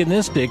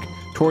antagonistic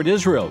toward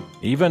Israel.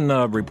 Even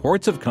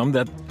reports have come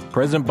that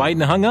President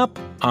Biden hung up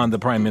on the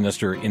prime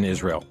minister in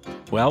Israel.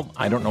 Well,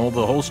 I don't know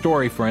the whole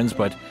story, friends,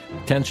 but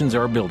tensions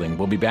are building.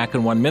 We'll be back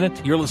in 1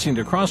 minute. You're listening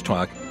to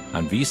Crosstalk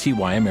on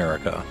VCY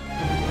America.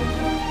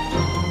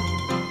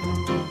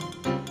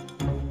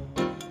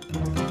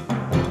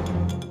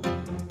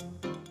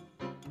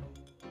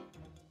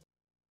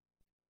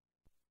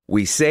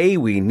 We say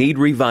we need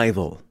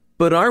revival,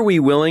 but are we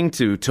willing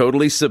to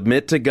totally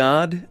submit to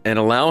God and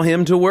allow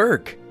Him to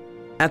work?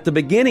 At the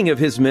beginning of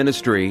his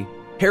ministry,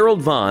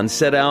 Harold Vaughn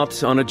set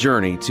out on a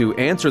journey to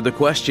answer the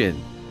question,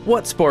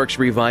 what sparks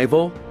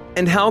revival,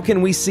 and how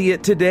can we see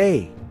it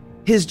today?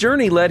 His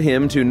journey led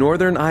him to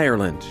Northern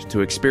Ireland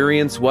to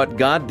experience what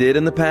God did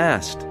in the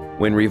past.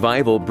 When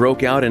revival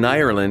broke out in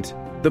Ireland,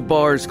 the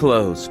bars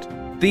closed.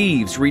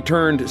 Thieves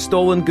returned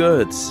stolen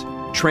goods.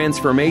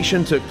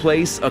 Transformation took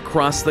place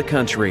across the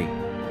country.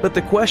 But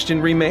the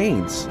question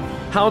remains,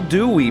 how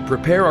do we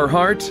prepare our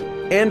heart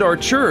and our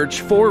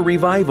church for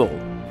revival?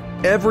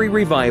 Every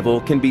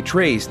revival can be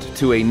traced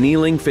to a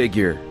kneeling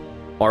figure.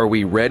 Are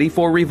we ready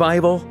for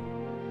revival?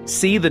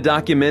 See the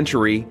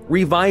documentary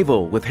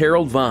Revival with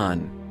Harold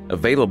Vaughn,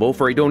 Available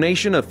for a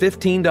donation of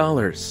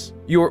 $15.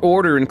 Your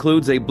order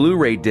includes a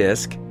Blu-ray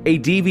disc, a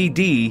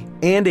DVD,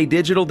 and a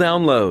digital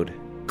download.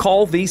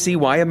 Call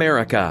VCY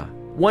America,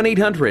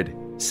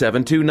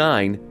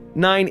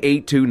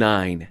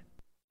 1-800-729-9829.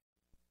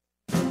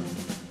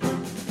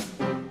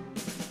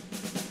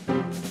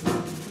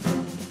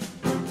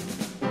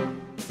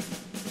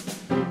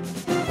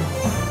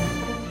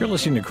 You're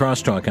listening to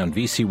Crosstalk on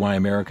VCY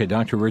America.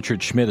 Dr.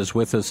 Richard Schmidt is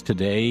with us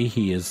today.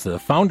 He is the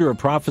founder of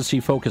Prophecy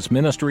Focus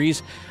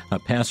Ministries,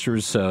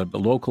 pastors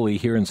locally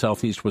here in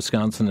southeast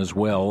Wisconsin as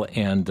well,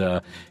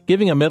 and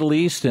giving a Middle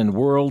East and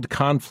world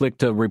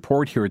conflict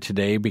report here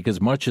today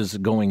because much is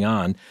going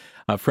on.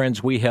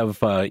 Friends, we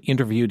have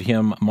interviewed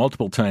him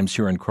multiple times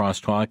here in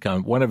Crosstalk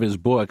on one of his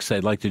books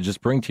I'd like to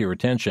just bring to your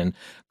attention,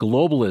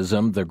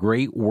 Globalism, the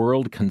Great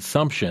World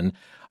Consumption.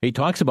 He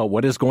talks about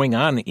what is going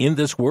on in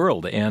this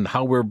world and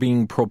how we're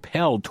being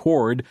propelled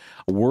toward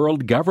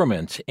world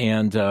government.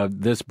 And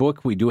this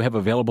book we do have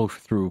available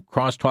through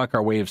Crosstalk,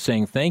 our way of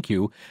saying thank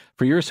you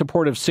for your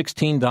support of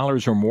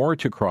 $16 or more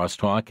to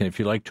Crosstalk. And if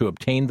you'd like to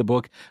obtain the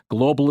book,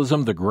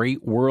 Globalism, the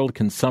Great World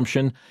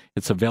Consumption,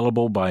 it's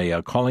available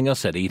by calling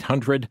us at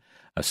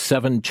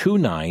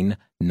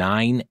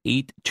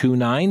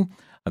 800-729-9829.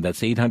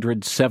 That's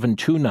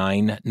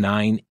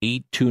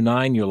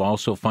 800-729-9829. You'll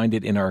also find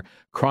it in our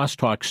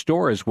Crosstalk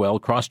store as well,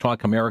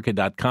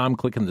 crosstalkamerica.com.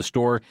 Click in the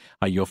store.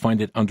 You'll find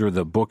it under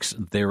the books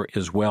there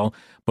as well.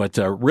 But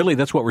really,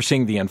 that's what we're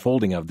seeing the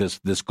unfolding of, this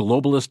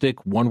globalistic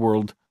one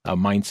world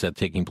mindset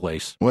taking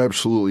place. Well,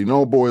 absolutely. It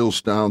all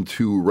boils down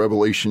to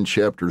Revelation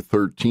chapter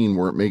 13,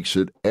 where it makes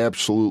it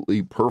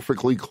absolutely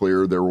perfectly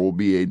clear there will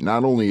be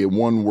not only a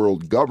one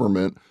world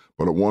government,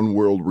 but a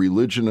one-world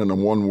religion and a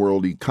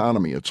one-world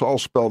economy. It's all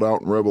spelled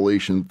out in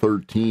Revelation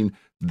 13.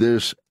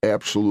 This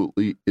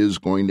absolutely is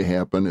going to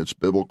happen. It's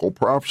biblical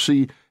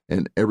prophecy,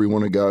 and every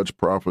one of God's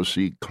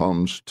prophecy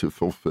comes to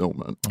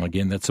fulfillment.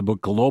 Again, that's the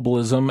book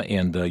Globalism,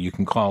 and you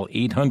can call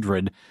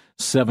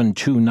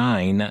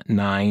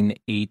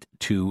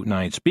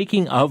 800-729-9829.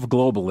 Speaking of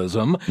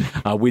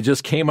globalism, we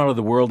just came out of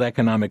the World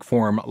Economic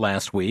Forum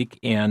last week,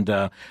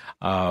 and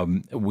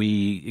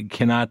we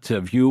cannot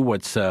view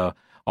what's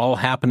all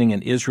happening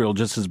in Israel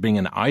just as being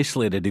an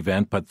isolated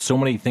event, but so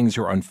many things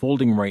are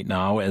unfolding right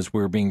now as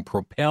we're being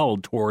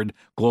propelled toward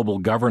global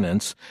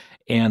governance.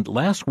 And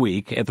last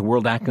week at the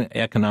World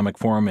Economic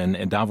Forum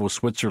in Davos,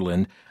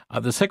 Switzerland,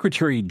 the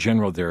Secretary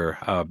General there,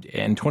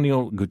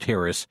 Antonio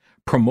Guterres,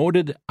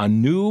 promoted a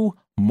new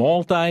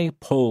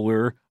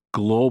multipolar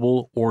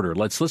global order.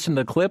 Let's listen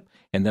to the clip,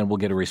 and then we'll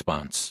get a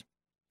response.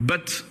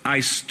 But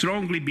I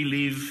strongly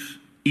believe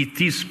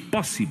it is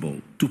possible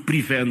to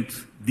prevent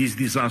this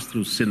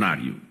disastrous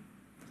scenario.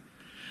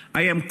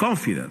 I am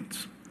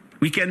confident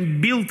we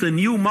can build a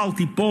new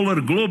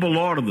multipolar global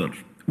order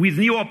with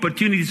new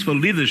opportunities for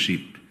leadership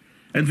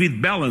and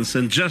with balance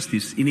and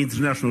justice in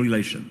international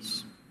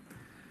relations.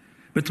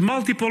 But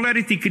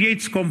multipolarity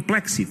creates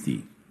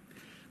complexity.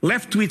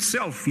 Left to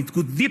itself, it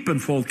could deepen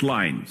fault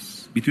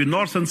lines between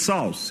North and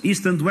South,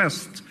 East and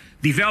West,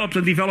 developed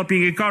and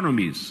developing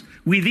economies,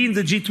 within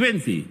the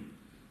G20,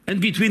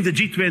 and between the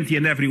G20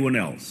 and everyone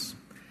else.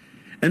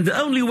 And the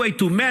only way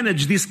to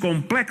manage this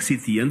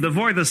complexity and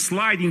avoid a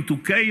slide into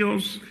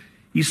chaos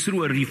is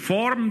through a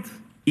reformed,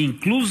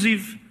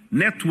 inclusive,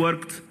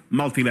 networked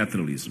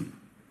multilateralism.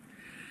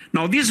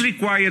 Now, this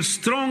requires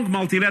strong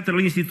multilateral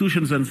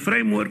institutions and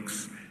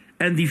frameworks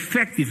and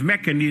effective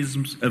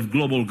mechanisms of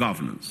global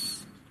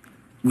governance.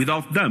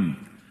 Without them,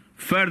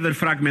 further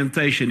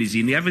fragmentation is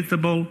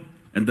inevitable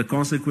and the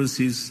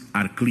consequences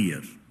are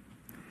clear.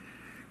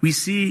 We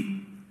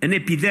see an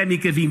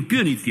epidemic of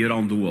impunity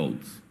around the world.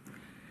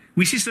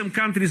 We see some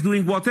countries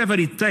doing whatever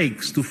it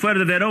takes to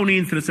further their own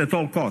interests at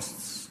all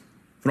costs,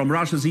 from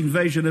Russia's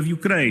invasion of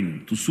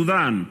Ukraine to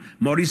Sudan,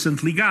 more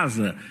recently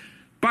Gaza.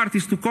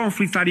 Parties to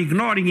conflict are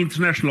ignoring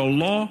international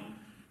law,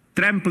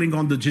 trampling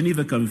on the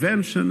Geneva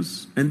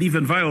Conventions, and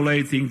even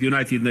violating the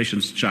United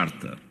Nations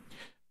Charter.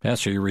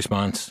 Pastor, your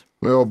response?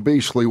 Well,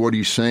 basically what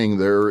he's saying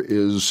there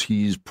is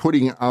he's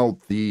putting out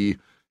the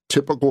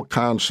typical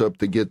concept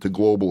to get to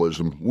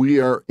globalism. We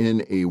are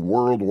in a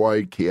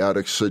worldwide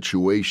chaotic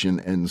situation,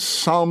 and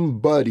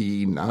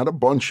somebody, not a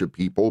bunch of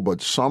people,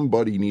 but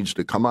somebody needs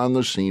to come on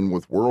the scene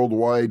with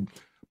worldwide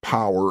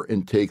power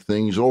and take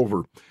things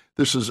over.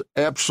 This is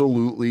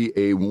absolutely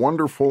a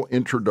wonderful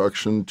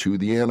introduction to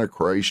the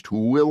Antichrist,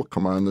 who will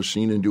come on the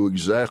scene and do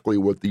exactly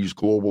what these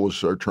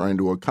globalists are trying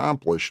to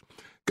accomplish.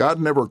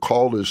 God never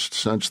called us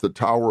since the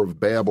Tower of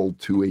Babel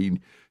to a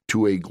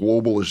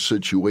globalist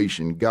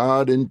situation.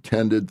 God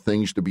intended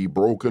things to be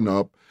broken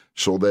up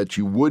so that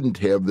you wouldn't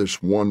have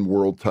this one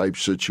world type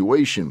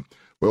situation.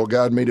 Well,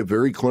 God made it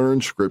very clear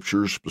in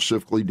Scripture,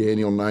 specifically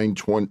Daniel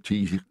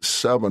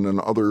 9:27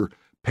 and other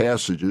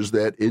passages,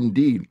 that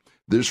indeed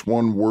this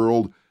one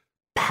world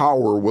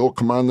power will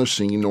come on the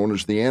scene known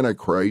as the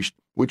Antichrist,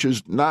 which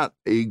is not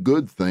a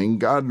good thing.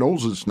 God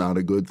knows it's not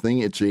a good thing.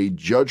 It's a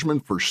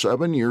judgment for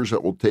 7 years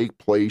that will take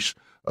place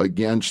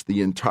against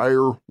the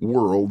entire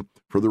world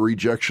for the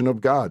rejection of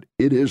God.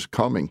 It is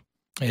coming.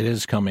 It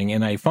is coming,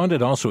 and I found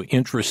it also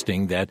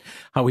interesting that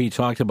how he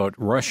talked about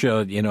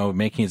Russia,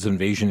 making its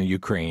invasion of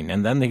Ukraine,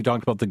 and then they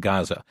talked about the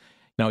Gaza.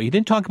 Now, he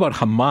didn't talk about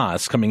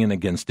Hamas coming in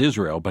against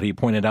Israel, but he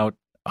pointed out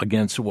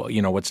against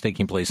what's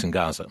taking place in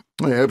Gaza.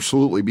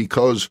 Absolutely,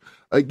 because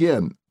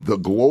again, the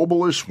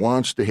globalist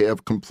wants to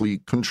have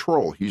complete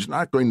control. They're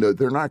not going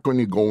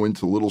to go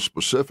into little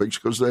specifics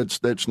because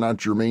that's not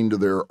germane to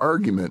their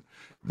argument.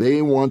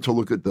 They want to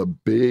look at the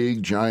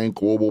big, giant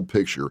global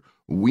picture.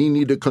 We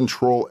need to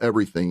control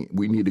everything.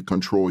 We need to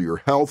control your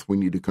health. We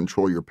need to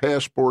control your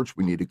passports.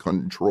 We need to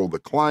control the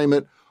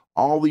climate.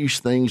 All these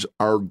things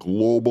are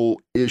global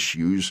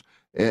issues,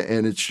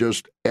 and it's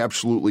just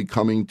absolutely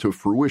coming to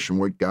fruition.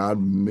 What God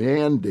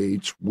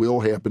mandates will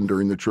happen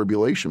during the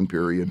tribulation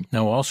period.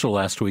 Now, also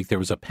last week, there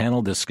was a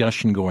panel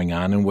discussion going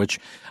on in which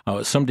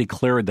some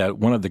declared that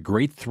one of the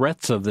great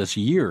threats of this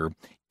year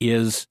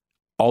is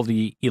all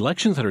the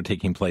elections that are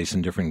taking place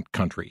in different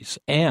countries.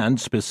 And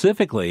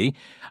specifically,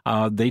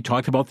 they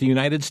talked about the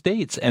United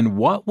States and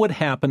what would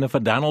happen if a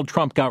Donald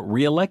Trump got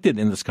reelected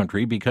in this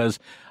country because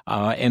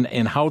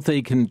and how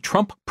they can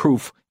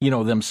Trump-proof,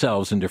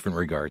 themselves in different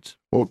regards.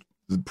 Well,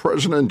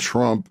 President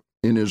Trump,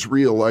 in his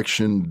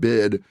reelection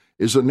bid,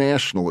 is a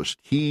nationalist.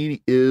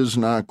 He is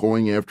not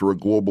going after a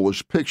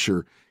globalist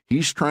picture.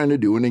 He's trying to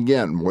do, and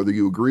again, whether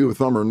you agree with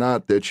him or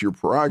not, that's your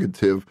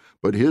prerogative,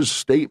 but his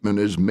statement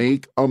is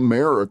make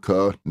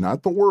America,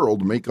 not the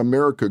world, make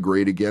America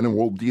great again, and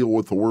we'll deal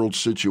with the world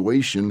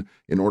situation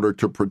in order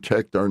to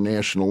protect our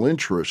national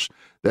interests.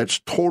 That's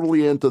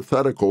totally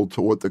antithetical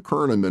to what the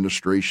current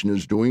administration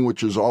is doing,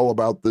 which is all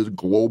about the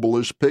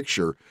globalist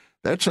picture.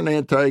 That's an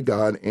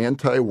anti-God,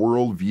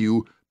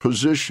 anti-worldview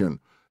position.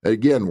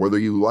 Again, whether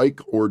you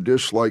like or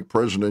dislike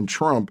President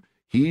Trump,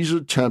 he's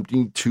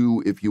attempting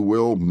to, if you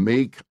will,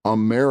 make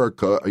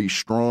America a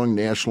strong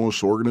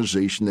nationalist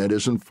organization that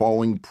isn't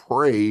falling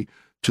prey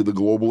to the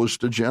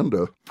globalist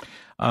agenda.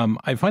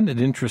 I find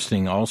it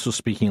interesting, also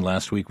speaking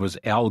last week, was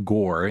Al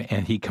Gore,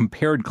 and he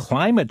compared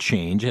climate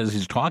change, as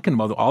he's talking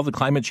about all the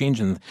climate change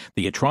and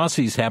the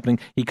atrocities happening,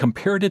 he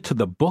compared it to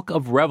the book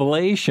of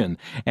Revelation.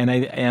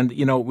 And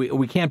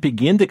we can't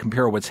begin to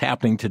compare what's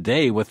happening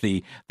today with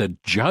the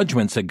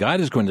judgments that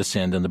God is going to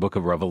send in the book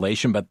of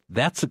Revelation, but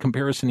that's the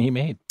comparison he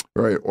made.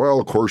 Right. Well,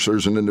 of course,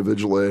 there's an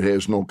individual that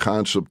has no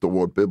concept of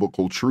what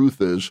biblical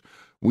truth is.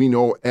 We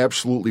know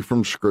absolutely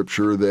from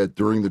Scripture that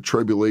during the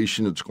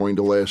tribulation, it's going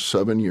to last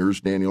 7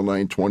 years, Daniel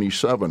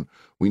 9:27.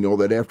 We know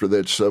that after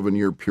that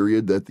 7-year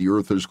period, that the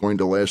earth is going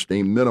to last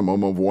a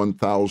minimum of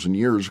 1,000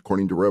 years,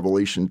 according to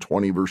Revelation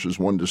 20, verses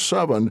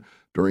 1-7,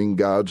 during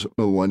God's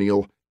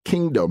millennial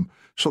kingdom.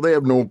 So they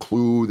have no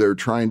clue. They're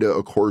trying to,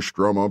 of course,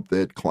 drum up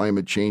that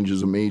climate change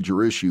is a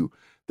major issue.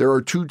 There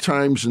are 2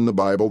 times in the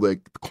Bible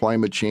that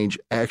climate change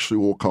actually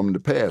will come to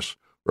pass.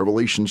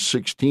 Revelation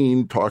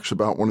 16 talks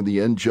about one of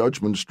the end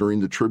judgments during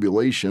the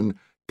tribulation.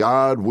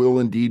 God will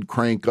indeed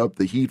crank up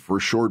the heat for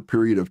a short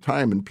period of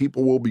time, and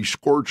people will be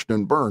scorched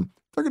and burned.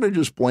 They're going to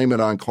just blame it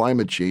on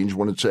climate change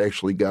when it's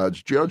actually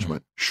God's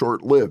judgment,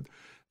 short-lived.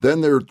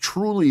 Then there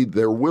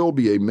will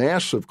be a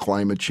massive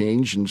climate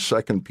change in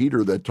 2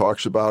 Peter that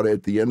talks about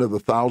at the end of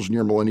the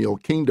 1,000-year millennial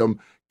kingdom,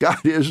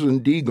 God is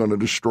indeed going to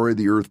destroy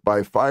the earth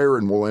by fire,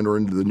 and we'll enter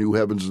into the new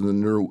heavens and the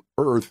new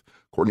earth,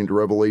 according to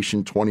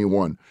Revelation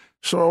 21.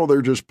 So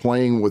they're just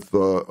playing with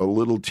a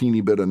little teeny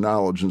bit of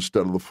knowledge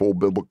instead of the full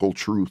biblical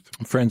truth.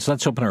 Friends,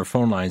 let's open our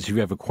phone lines. If you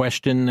have a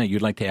question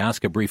you'd like to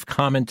ask, a brief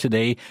comment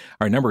today,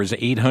 our number is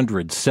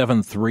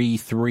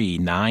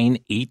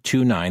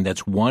 800-733-9829.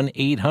 That's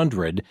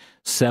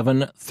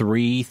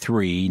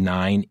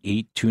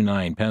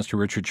 1-800-733-9829. Pastor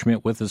Richard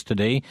Schmidt with us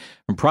today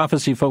from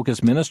Prophecy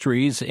Focus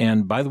Ministries.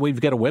 And by the way, we've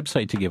got a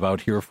website to give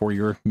out here for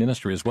your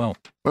ministry as well.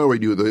 Well, we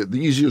do. The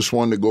easiest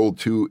one to go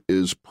to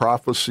is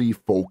Prophecy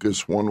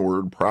Focus, one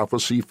word,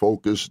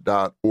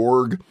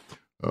 prophecyfocus.org.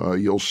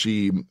 You'll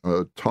see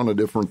a ton of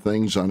different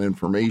things on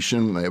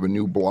information. I have a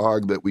new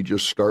blog that we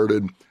just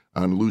started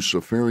on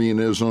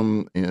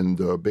Luciferianism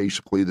and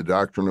basically the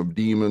doctrine of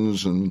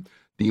demons and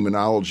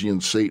demonology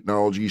and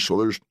Satanology. So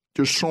there's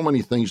just so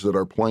many things that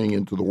are playing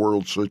into the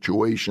world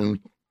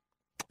situation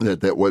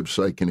that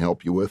website can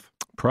help you with.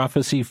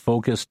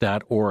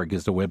 Prophecyfocus.org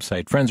is the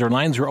website. Friends, our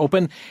lines are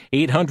open,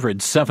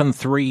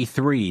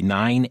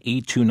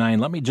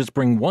 800-733-9829. Let me just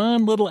bring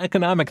one little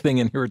economic thing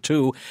in here,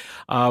 too.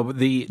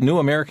 The New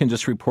American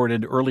just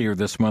reported earlier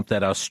this month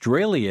that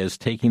Australia is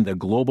taking the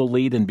global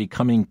lead in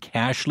becoming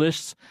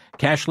cashless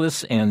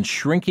and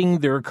shrinking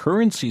their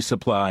currency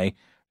supply.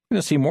 We're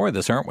going to see more of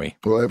this, aren't we?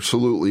 Well,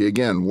 absolutely.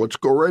 Again, let's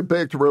go right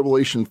back to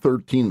Revelation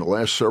 13. The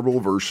last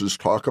several verses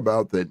talk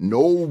about that no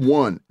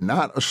one,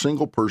 not a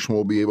single person,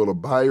 will be able to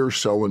buy or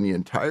sell in the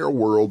entire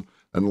world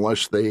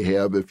unless they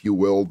have, if you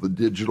will, the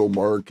digital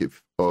mark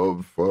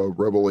of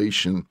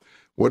Revelation.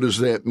 What does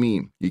that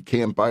mean? You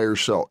can't buy or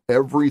sell.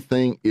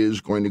 Everything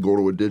is going to go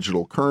to a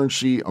digital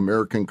currency.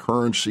 American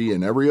currency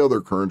and every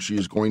other currency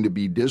is going to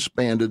be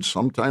disbanded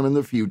sometime in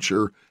the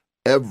future.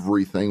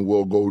 Everything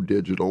will go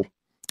digital.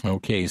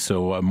 Okay,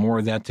 so more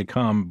of that to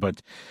come.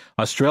 But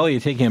Australia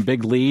taking a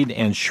big lead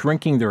and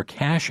shrinking their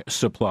cash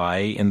supply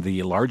in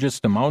the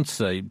largest amounts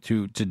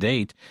to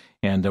date.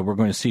 And we're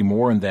going to see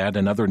more on that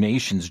and other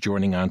nations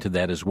joining on to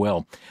that as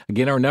well.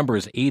 Again, our number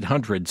is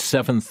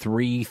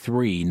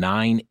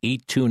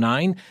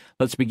 800-733-9829.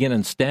 Let's begin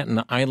in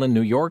Staten Island,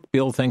 New York.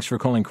 Bill, thanks for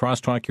calling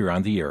Crosstalk. You're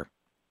on the air.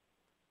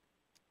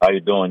 How you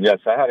doing? Yes,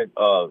 I had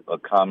a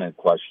comment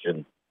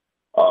question.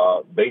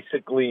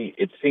 Basically,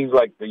 it seems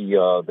like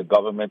the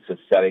governments are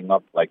setting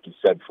up, like you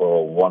said, for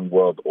a one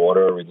world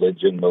order,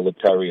 religion,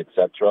 military,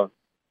 etc.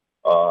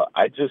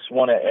 I just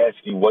want to ask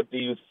you, what do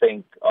you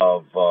think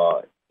of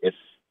if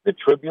the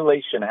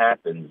tribulation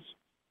happens?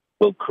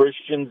 Will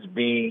Christians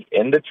be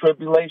in the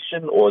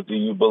tribulation, or do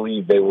you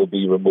believe they will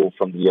be removed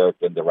from the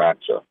earth in the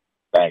rapture?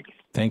 Thanks.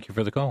 Thank you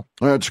for the call.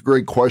 That's a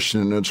great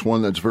question, and it's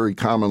one that's very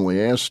commonly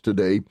asked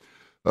today.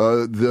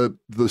 The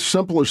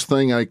simplest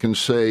thing I can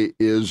say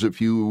is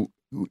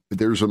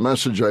there's a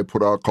message I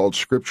put out called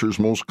Scripture's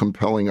Most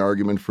Compelling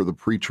Argument for the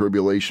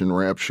Pre-Tribulation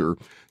Rapture.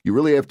 You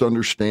really have to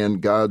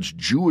understand God's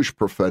Jewish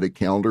prophetic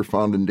calendar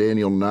found in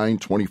Daniel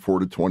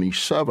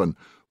 9:24-27.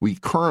 We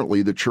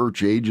currently, the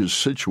church age is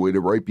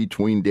situated right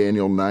between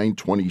Daniel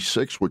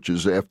 9:26, which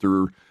is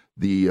after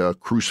the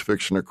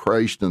crucifixion of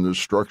Christ and the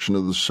destruction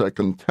of the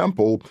Second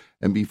Temple,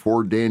 and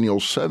before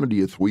Daniel's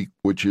 70th week,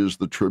 which is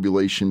the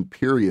tribulation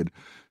period.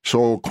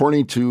 So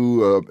according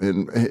to,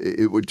 and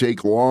it would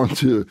take long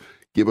to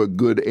give a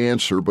good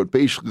answer, but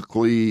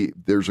basically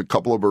there's a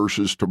couple of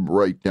verses to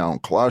write down.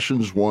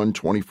 Colossians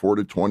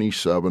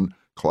 1:24-27,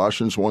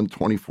 Colossians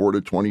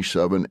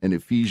 1:24-27, and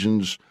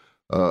Ephesians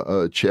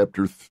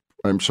Colossians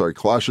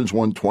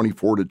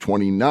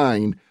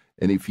 1:24-29,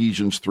 and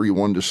Ephesians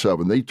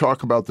 3:1-7. They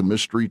talk about the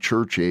mystery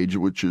church age,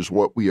 which is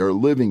what we are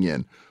living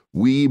in.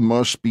 We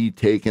must be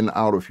taken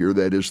out of here.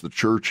 That is the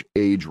church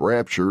age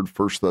raptured.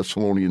 1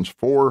 Thessalonians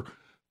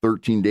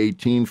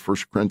 4:13-18, 1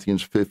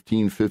 Corinthians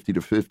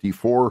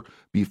 15:50-54,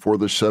 before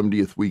the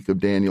 70th week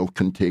of Daniel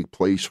can take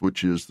place,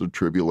 which is the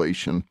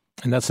tribulation.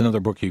 And that's another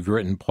book you've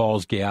written,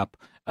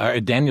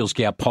 Daniel's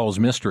Gap, Paul's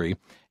Mystery,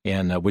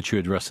 and which you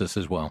address this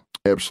as well.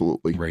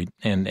 Absolutely. Right.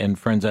 And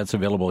friends, that's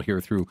available here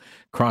through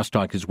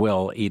Crosstalk as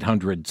well,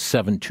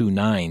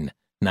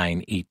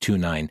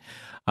 800-729-9829.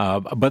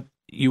 But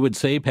you would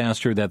say,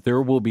 Pastor, that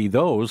there will be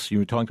those,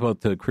 you talked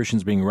about the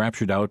Christians being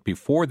raptured out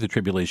before the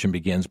tribulation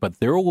begins, but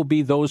there will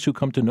be those who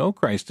come to know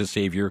Christ as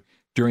Savior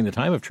during the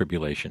time of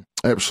tribulation.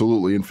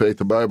 Absolutely. In fact,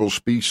 the Bible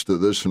speaks to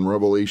this in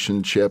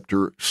Revelation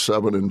chapter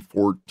 7 and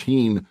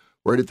 14,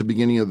 right at the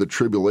beginning of the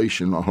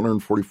tribulation.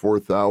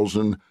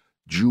 144,000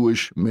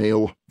 Jewish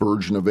male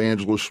virgin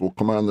evangelists will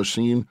come on the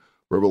scene.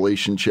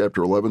 Revelation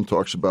chapter 11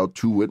 talks about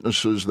 2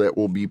 witnesses that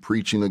will be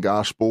preaching the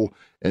gospel,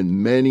 and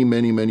many,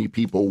 many, many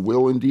people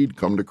will indeed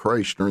come to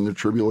Christ during the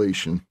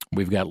tribulation.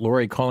 We've got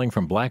Lori calling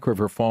from Black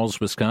River Falls,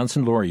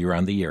 Wisconsin. Lori, you're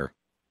on the air.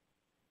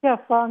 Yes,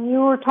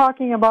 you were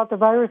talking about the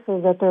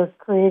viruses that they're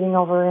creating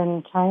over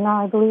in China,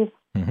 I believe.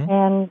 Mm-hmm.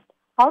 And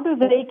how do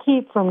they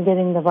keep from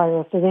getting the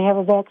virus? Do they have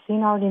a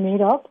vaccine already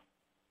made up?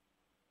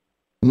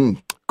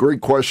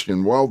 Great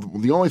question. Well,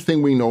 the only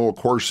thing we know, of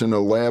course, in a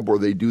lab where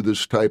they do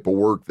this type of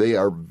work, they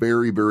are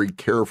very, very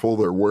careful.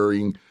 They're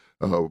wearing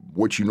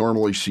what you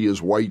normally see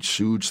as white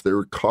suits.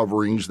 They're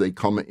coverings. They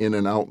come in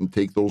and out and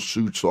take those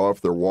suits off.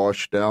 They're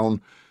washed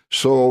down.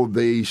 So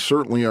they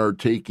certainly are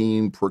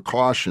taking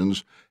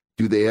precautions.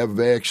 Do they have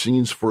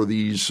vaccines for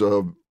these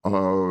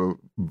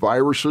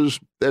viruses?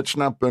 That's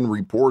not been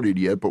reported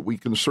yet, but we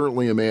can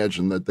certainly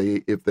imagine that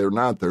if they're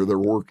not there, they're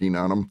working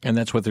on them. And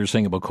that's what they're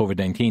saying about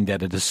COVID-19,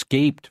 that it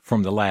escaped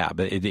from the lab.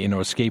 It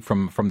escaped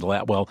from the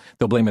lab. Well,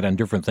 they'll blame it on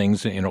different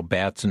things,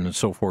 bats and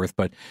so forth.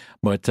 But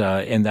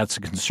and that's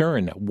a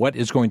concern. What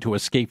is going to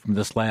escape from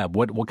this lab?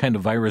 What kind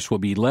of virus will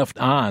be left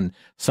on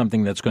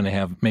something that's going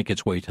to make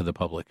its way to the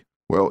public?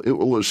 Well, it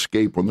will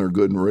escape when they're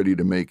good and ready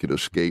to make it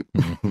escape.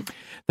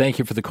 Thank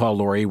you for the call,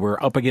 Lori.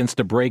 We're up against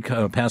a break.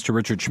 Pastor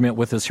Richard Schmidt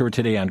with us here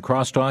today on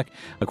Crosstalk.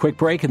 A quick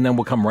break, and then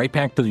we'll come right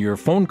back to your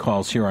phone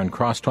calls here on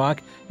Crosstalk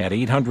at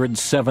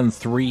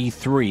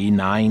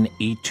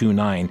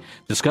 800-733-9829,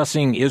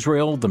 discussing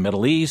Israel, the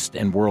Middle East,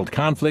 and world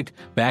conflict.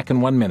 Back in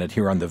 1 minute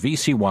here on the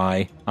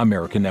VCY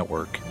America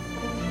Network.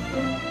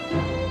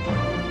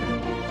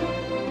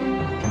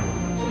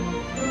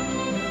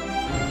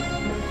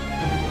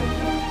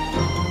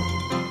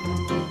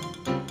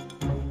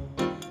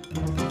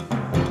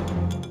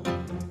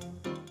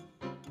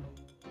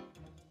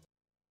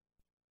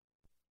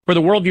 For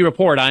the Worldview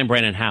Report, I'm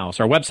Brandon House.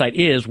 Our website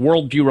is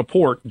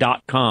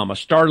worldviewreport.com. A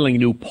startling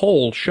new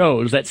poll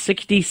shows that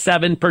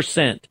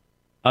 67%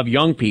 of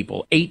young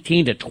people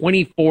 18 to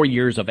 24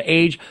 years of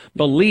age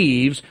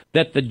believes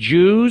that the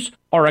Jews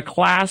are a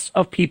class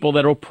of people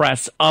that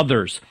oppress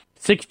others.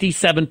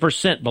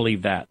 67%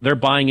 believe that. They're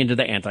buying into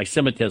the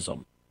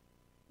anti-Semitism.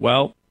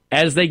 Well,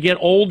 as they get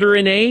older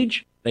in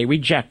age, they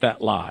reject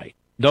that lie.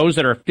 Those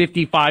that are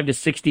 55 to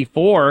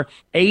 64,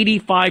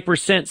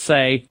 85%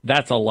 say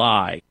that's a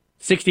lie.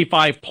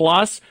 65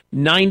 plus,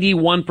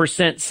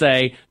 91%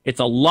 say it's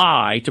a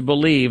lie to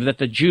believe that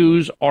the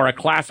Jews are a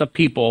class of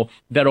people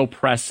that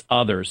oppress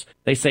others.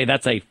 They say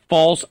that's a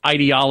false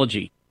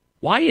ideology.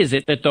 Why is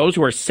it that those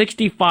who are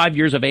 65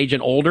 years of age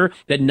and older,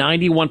 that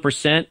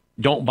 91%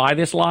 don't buy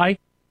this lie?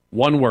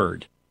 One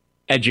word: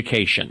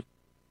 education.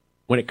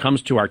 When it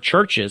comes to our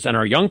churches and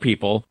our young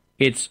people,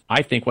 it's,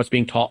 I think, what's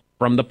being taught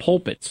from the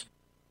pulpits.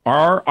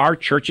 Are our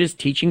churches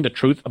teaching the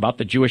truth about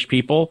the Jewish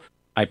people?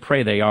 I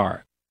pray they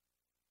are.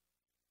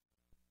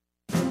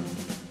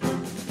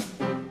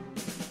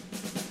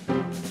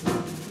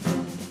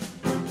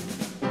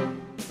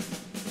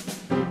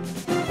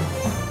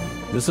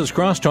 This is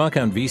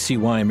Crosstalk on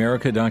VCY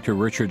America. Dr.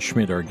 Richard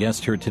Schmidt, our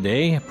guest here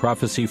today.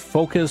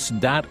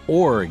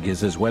 ProphecyFocus.org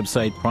is his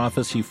website,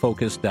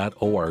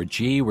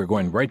 ProphecyFocus.org. We're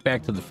going right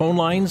back to the phone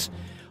lines.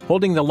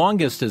 Holding the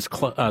longest is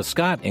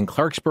Scott in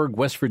Clarksburg,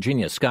 West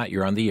Virginia. Scott,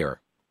 you're on the air.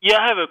 Yeah,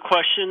 I have a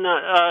question.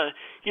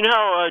 You know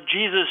how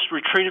Jesus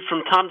retreated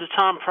from time to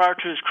time prior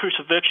to his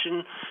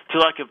crucifixion to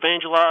like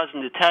evangelize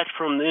and detach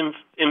from the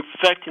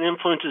infecting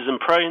influences and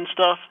pray and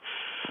stuff?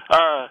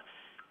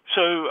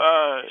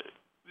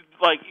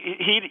 Like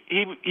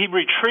he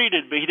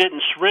retreated, but he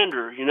didn't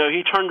surrender. You know,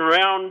 he turned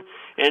around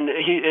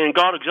and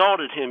God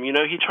exalted him. You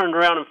know, he turned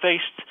around and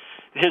faced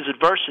his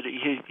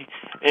adversity.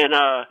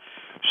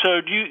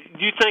 So do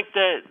you think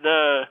that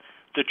the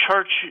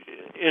church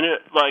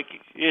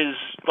is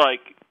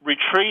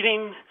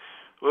retreating,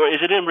 or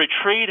is it in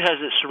retreat? Has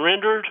it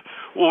surrendered,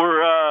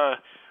 or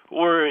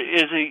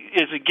is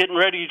it getting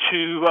ready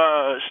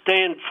to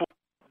stand for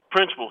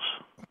principles?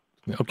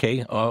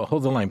 Okay,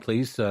 hold the line,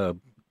 please.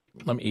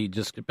 Let me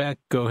just get back.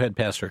 Go ahead,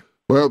 Pastor.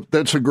 Well,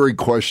 that's a great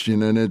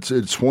question, and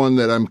it's one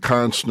that I'm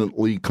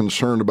constantly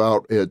concerned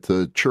about at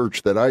the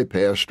church that I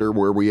pastor,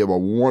 where we have a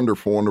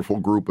wonderful, wonderful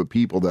group of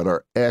people that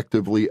are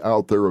actively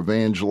out there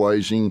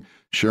evangelizing,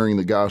 sharing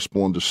the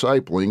gospel and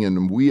discipling,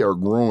 and we are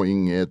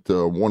growing at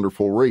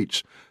wonderful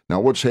rates. Now,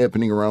 what's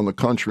happening around the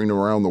country and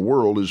around the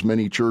world is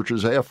many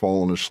churches have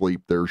fallen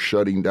asleep. They're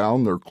shutting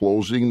down, they're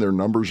closing, their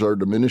numbers are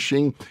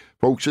diminishing.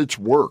 Folks, it's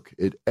work.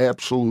 It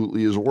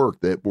absolutely is work.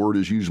 That word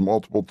is used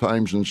multiple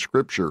times in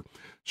Scripture.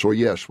 So,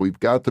 yes, we've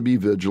got to be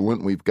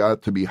vigilant. We've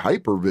got to be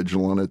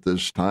hyper-vigilant at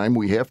this time.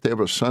 We have to have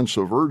a sense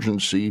of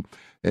urgency,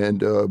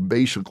 and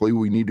basically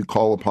we need to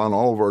call upon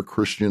all of our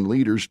Christian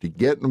leaders to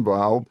get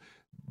involved,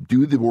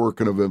 do the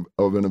work of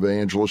an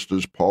evangelist,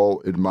 as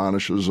Paul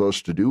admonishes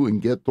us to do, and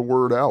get the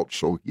word out.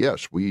 So,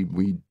 yes, we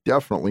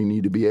definitely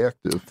need to be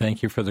active.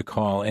 Thank you for the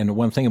call. And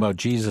one thing about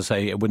Jesus,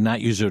 I would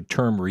not use the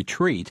term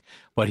retreat,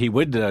 but he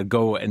would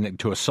go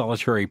to a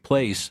solitary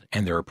place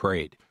and there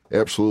prayed.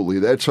 Absolutely.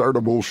 That's our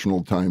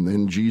devotional time.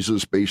 Then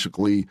Jesus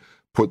basically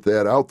put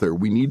that out there.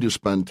 We need to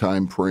spend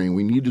time praying.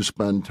 We need to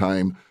spend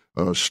time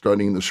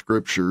studying the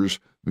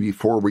Scriptures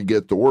before we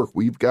get to work.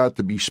 We've got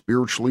to be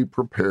spiritually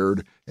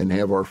prepared and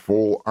have our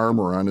full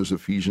armor on, as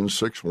Ephesians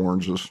 6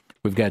 warns us.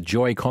 We've got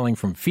Joy calling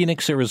from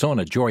Phoenix,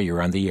 Arizona. Joy,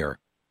 you're on the air.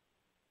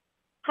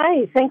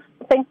 Hi. Thanks,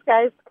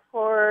 guys,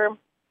 for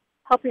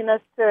helping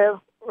us to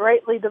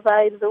rightly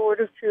divide the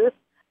word of truth.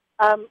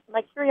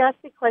 My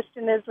curiosity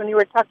question is, when you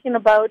were talking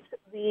about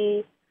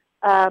the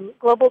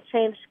global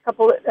change,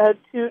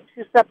 two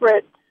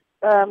separate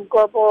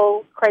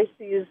global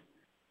crises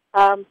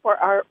for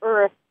our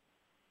Earth,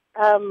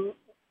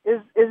 is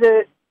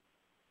it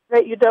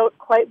that you don't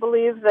quite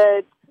believe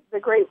that the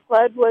Great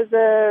Flood was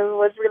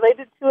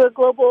related to a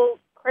global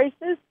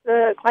crisis,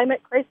 a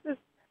climate crisis,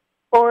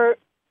 or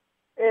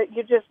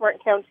you just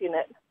weren't counting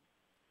it?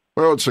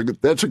 Well,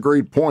 that's a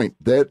great point.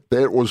 That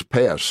was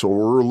past. So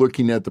we're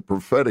looking at the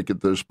prophetic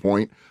at this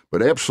point.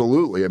 But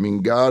absolutely, I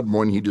mean, God,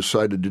 when he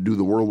decided to do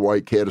the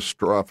worldwide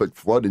catastrophic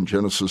flood in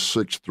Genesis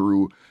 6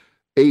 through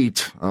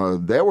 8,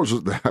 that was,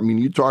 I mean,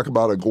 you talk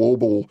about a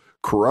global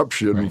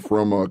corruption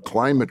from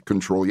climate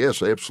control.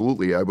 Yes,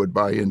 absolutely, I would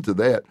buy into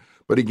that.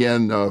 But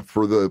again,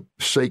 for the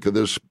sake of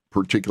this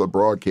particular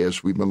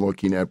broadcast, we've been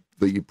looking at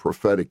the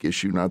prophetic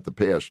issue, not the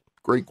past.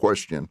 Great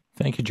question.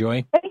 Thank you,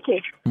 Joy. Thank you.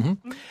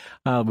 Mm-hmm.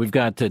 We've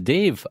got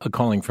Dave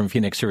calling from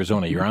Phoenix,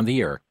 Arizona. You're on the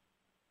air.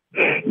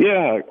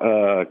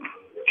 Yeah,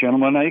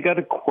 gentlemen, I got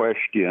a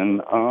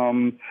question.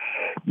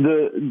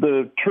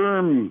 The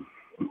term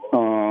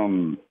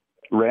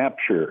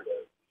rapture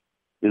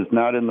is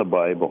not in the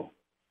Bible,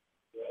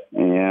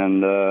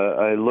 and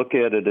I look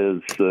at it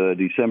as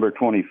December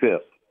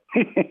 25th.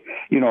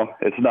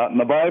 It's not in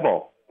the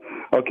Bible.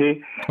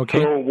 Okay.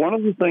 So one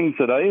of the things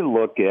that I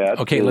look at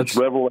is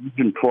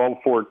Revelation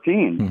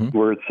 12:14,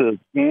 where it says,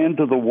 "And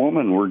to the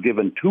woman were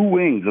given 2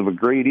 wings of a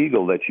great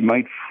eagle, that she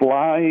might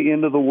fly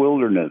into the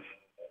wilderness,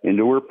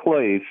 into her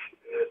place,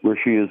 where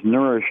she is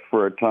nourished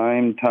for a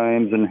time,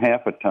 times, and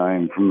half a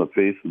time from the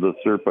face of the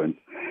serpent."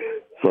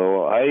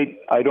 So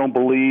I don't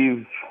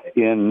believe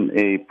in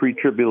a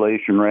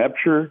pre-tribulation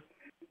rapture,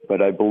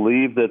 but I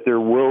believe that there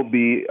will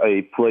be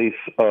a place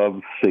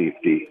of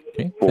safety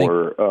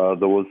for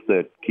those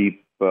that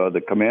keep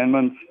the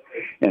commandments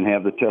and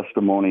have the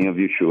testimony of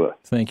Yeshua.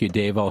 Thank you,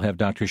 Dave. I'll have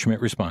Dr.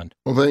 Schmidt respond.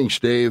 Well, thanks,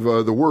 Dave.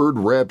 The word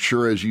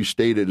rapture, as you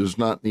stated, is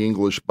not in the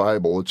English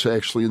Bible. It's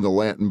actually in the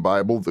Latin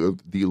Bible.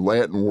 The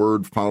Latin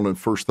word found in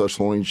 1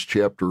 Thessalonians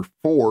chapter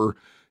 4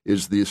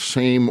 is the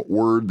same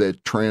word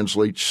that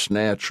translates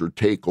snatch or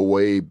take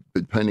away,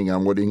 depending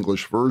on what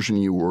English version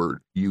you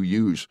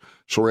use.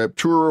 So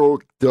rapturo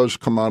does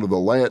come out of the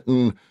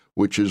Latin,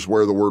 which is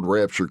where the word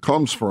rapture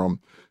comes from.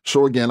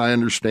 So again, I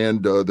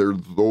understand there are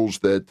those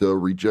that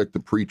reject the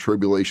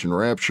pre-tribulation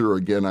rapture.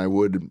 Again, I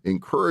would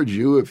encourage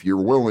you, if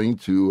you're willing,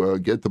 to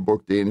get the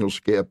book Daniel's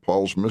Gap,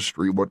 Paul's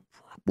Mystery, What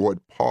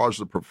Paused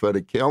the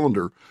Prophetic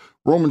Calendar.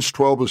 Romans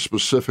 12 is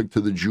specific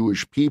to the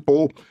Jewish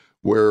people,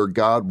 where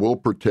God will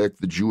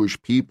protect the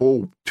Jewish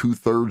people.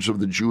 2/3 of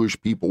the Jewish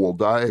people will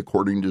die,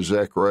 according to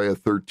Zechariah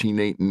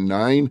 13:8 and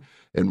 9,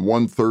 and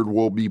 1/3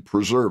 will be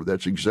preserved.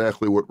 That's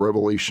exactly what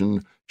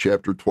Revelation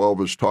chapter 12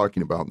 is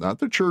talking about. Not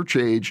the church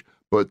age,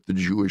 but the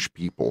Jewish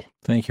people.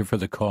 Thank you for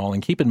the call.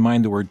 And keep in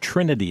mind the word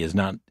Trinity is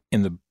not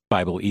in the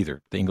Bible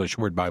either, the English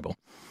word Bible.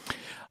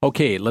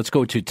 Okay, let's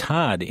go to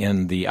Todd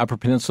in the Upper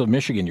Peninsula of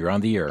Michigan. You're on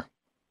the air.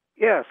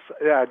 Yes,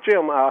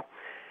 Jim, I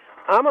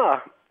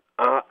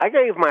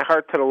gave my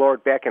heart to the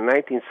Lord back in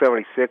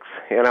 1976,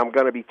 and I'm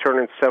going to be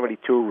turning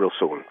 72 real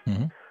soon.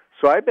 Mm-hmm.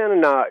 So I've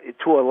been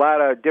to a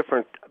lot of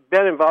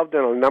been involved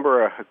in a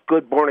number of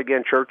good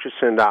born-again churches,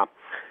 and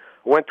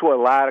went to a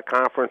lot of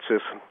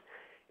conferences.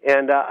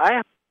 And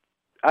I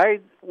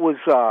was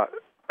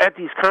at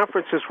these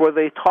conferences where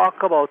they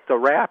talk about the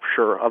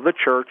rapture of the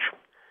church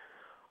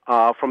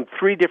from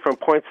 3 different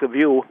points of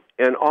view,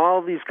 and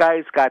all these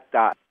guys got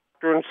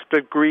doctrines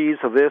degrees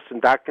of this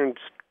and doctrines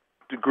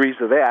degrees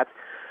of that.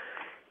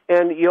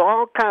 And you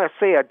all kind of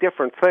say a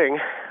different thing,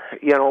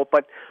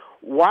 but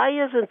why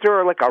isn't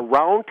there like a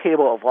round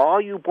table of all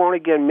you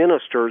born-again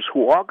ministers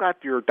who all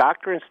got your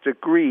doctrines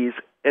degrees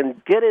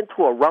and get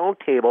into a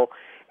round table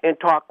and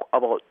talk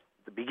about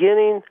the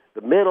beginning,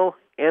 the middle,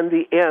 and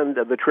the end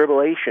of the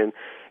tribulation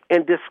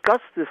and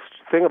discuss this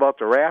thing about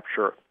the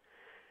rapture?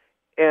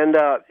 And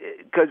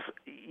because,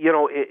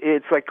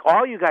 it's like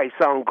all you guys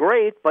sound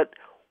great, but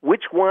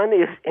which one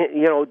is,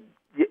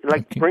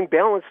 bring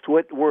balance to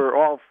it, we're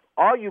all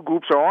you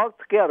groups are all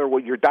together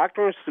with your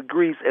doctorate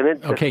degrees, and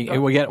then okay,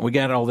 we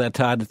got all that,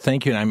 Todd.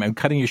 Thank you. I'm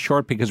cutting you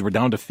short because we're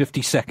down to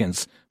 50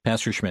 seconds.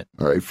 Pastor Schmidt.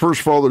 All right.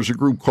 First of all, there's a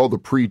group called the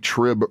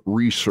Pre-Trib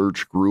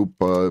Research Group,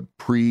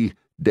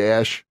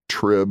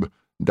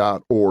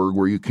 pre-trib.org,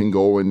 where you can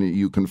go and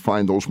you can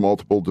find those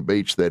multiple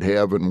debates that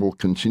have and will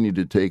continue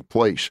to take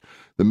place.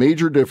 The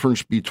major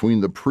difference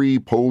between the pre,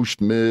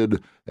 post,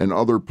 mid, and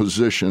other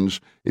positions,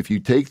 if you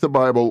take the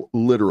Bible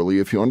literally,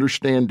 if you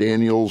understand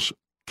Daniel's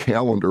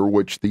calendar,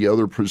 which the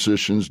other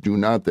positions do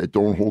not, that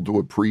don't hold to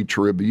a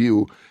pre-trib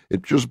view,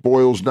 it just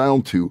boils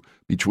down to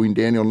between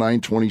Daniel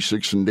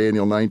 9:26 and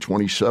Daniel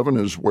 9:27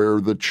 is where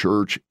the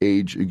church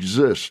age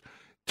exists.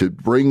 To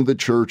bring the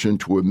church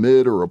into a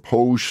mid or a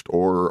post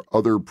or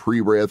other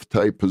pre-wrath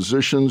type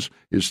positions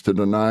is to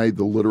deny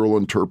the literal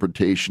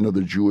interpretation of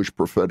the Jewish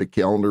prophetic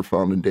calendar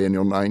found in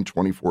Daniel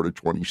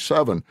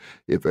 9:24-27.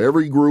 If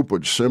every group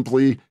would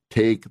simply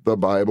take the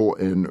Bible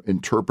and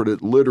interpret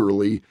it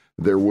literally,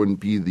 there wouldn't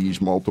be these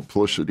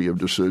multiplicity of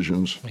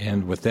decisions.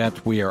 And with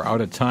that, we are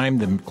out of time.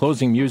 The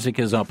closing music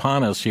is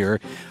upon us here,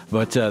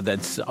 but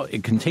that's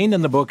contained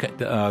in the book.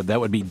 That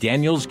would be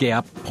Daniel's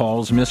Gap,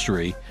 Paul's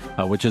Mystery,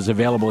 which is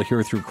available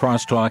here through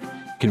Crosstalk.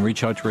 You can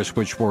reach out to our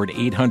switchboard,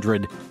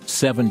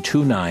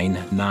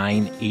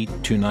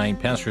 800-729-9829.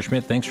 Pastor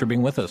Schmidt, thanks for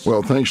being with us.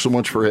 Well, thanks so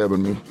much for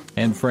having me.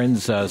 And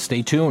friends,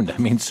 stay tuned.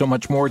 So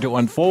much more to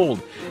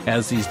unfold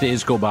as these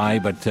days go by,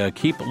 but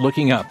keep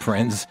looking up,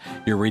 friends.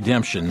 Your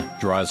redemption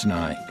draws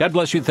nigh. God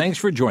bless you. Thanks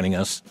for joining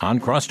us on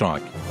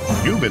Crosstalk.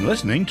 You've been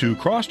listening to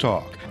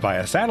Crosstalk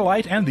via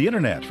satellite and the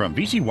internet from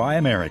VCY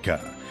America.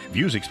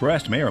 Views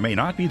expressed may or may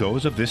not be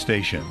those of this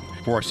station.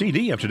 For a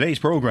CD of today's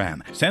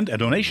program, send a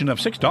donation of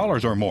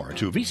 $6 or more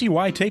to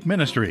VCY Tape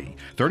Ministry,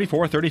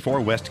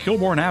 3434 West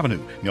Kilbourne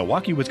Avenue,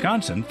 Milwaukee,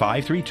 Wisconsin,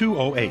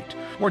 53208,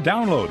 or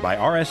download by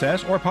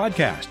RSS or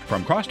podcast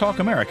from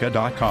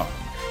crosstalkamerica.com.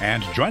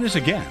 And join us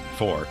again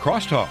for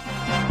Crosstalk.